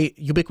through a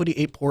Ubiquiti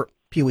 8-port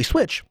PoE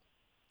switch,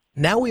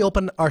 now we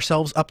open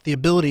ourselves up the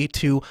ability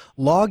to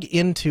log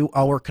into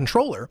our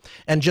controller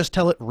and just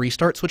tell it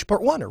restart switch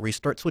port 1 or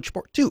restart switch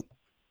port 2.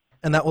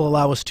 And that will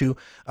allow us to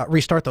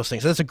restart those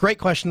things. That's a great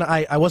question.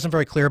 I wasn't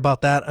very clear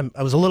about that.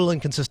 I was a little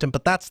inconsistent,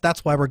 but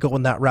that's why we're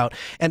going that route.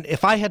 And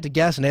if I had to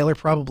guess, Naylor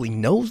probably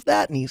knows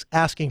that, and he's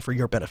asking for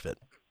your benefit.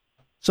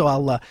 So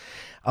I'll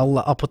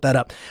put that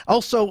up.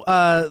 Also,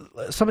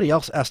 somebody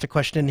else asked a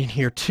question in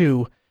here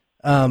too.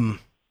 Can't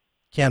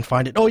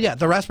find it. Oh yeah,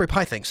 the Raspberry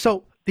Pi thing.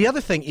 So the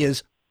other thing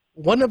is,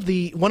 one of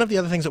the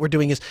other things that we're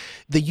doing is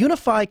the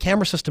UniFi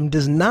camera system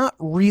does not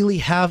really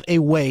have a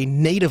way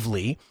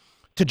natively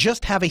to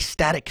just have a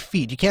static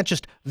feed. You can't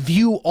just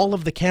view all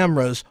of the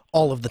cameras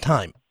all of the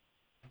time.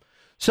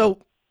 So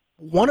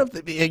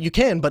you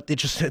can, but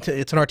it's an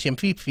RTM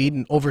feed,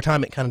 and over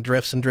time it kind of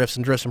drifts and drifts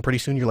and drifts, and pretty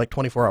soon you're like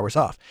 24 hours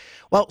off.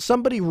 Well,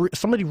 somebody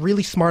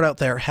really smart out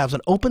there has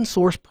an open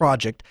source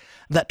project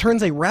that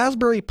turns a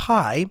Raspberry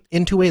Pi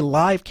into a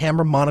live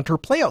camera monitor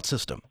playout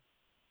system.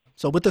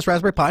 So with this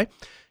Raspberry Pi,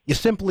 you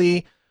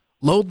simply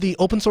load the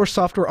open source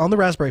software on the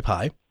Raspberry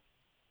Pi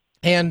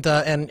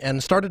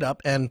and start it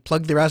up and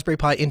plug the Raspberry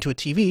Pi into a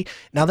TV.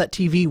 Now that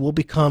TV will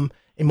become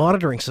a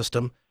monitoring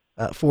system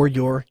for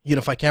your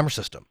UniFi camera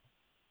system.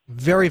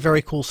 Very,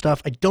 very cool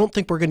stuff. I don't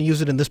think we're going to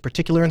use it in this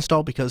particular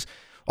install because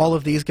all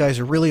of these guys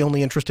are really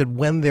only interested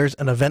when there's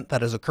an event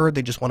that has occurred.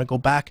 They just want to go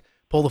back,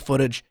 pull the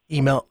footage,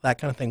 email, that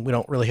kind of thing. We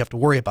don't really have to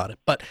worry about it.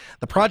 But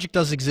the project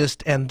does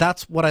exist, and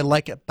that's what I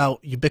like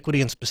about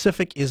Ubiquiti in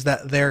specific, is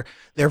that they're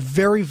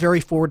very,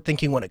 very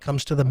forward-thinking when it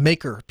comes to the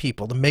maker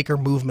people, the maker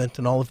movement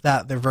and all of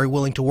that. They're very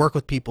willing to work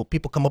with people.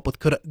 People come up with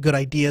good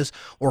ideas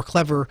or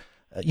clever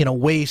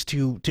ways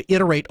to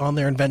iterate on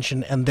their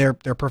invention, and they're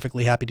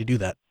perfectly happy to do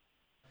that.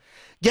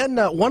 Again,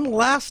 one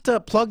last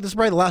plug. This is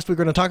probably the last we're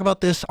going to talk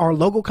about this. Our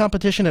logo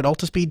competition at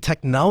Altispeed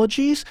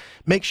Technologies.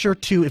 Make sure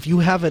to, if you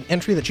have an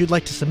entry that you'd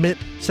like to submit,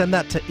 send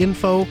that to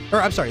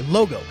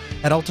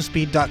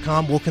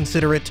logo@altispeed.com. We'll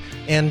consider it.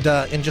 And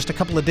in just a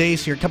couple of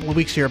weeks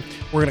here,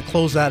 we're going to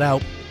close that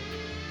out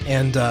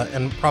and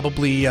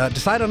probably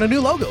decide on a new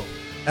logo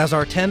as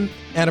our 10th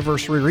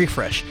anniversary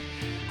refresh.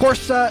 Of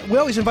course, we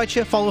always invite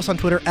you to follow us on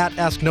Twitter at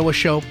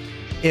AskNoahShow.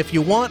 If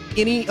you want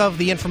any of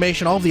the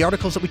information, all of the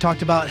articles that we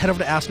talked about, head over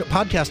to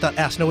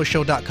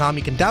podcast.asknoahshow.com.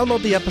 You can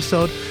download the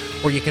episode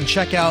or you can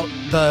check out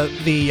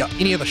the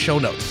any of the show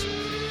notes.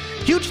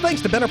 Huge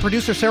thanks to Ben, our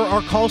producer, Sarah,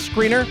 our call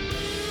screener.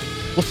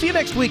 We'll see you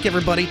next week,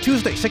 everybody.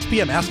 Tuesday, 6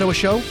 p.m.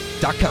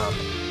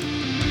 AskNoahShow.com.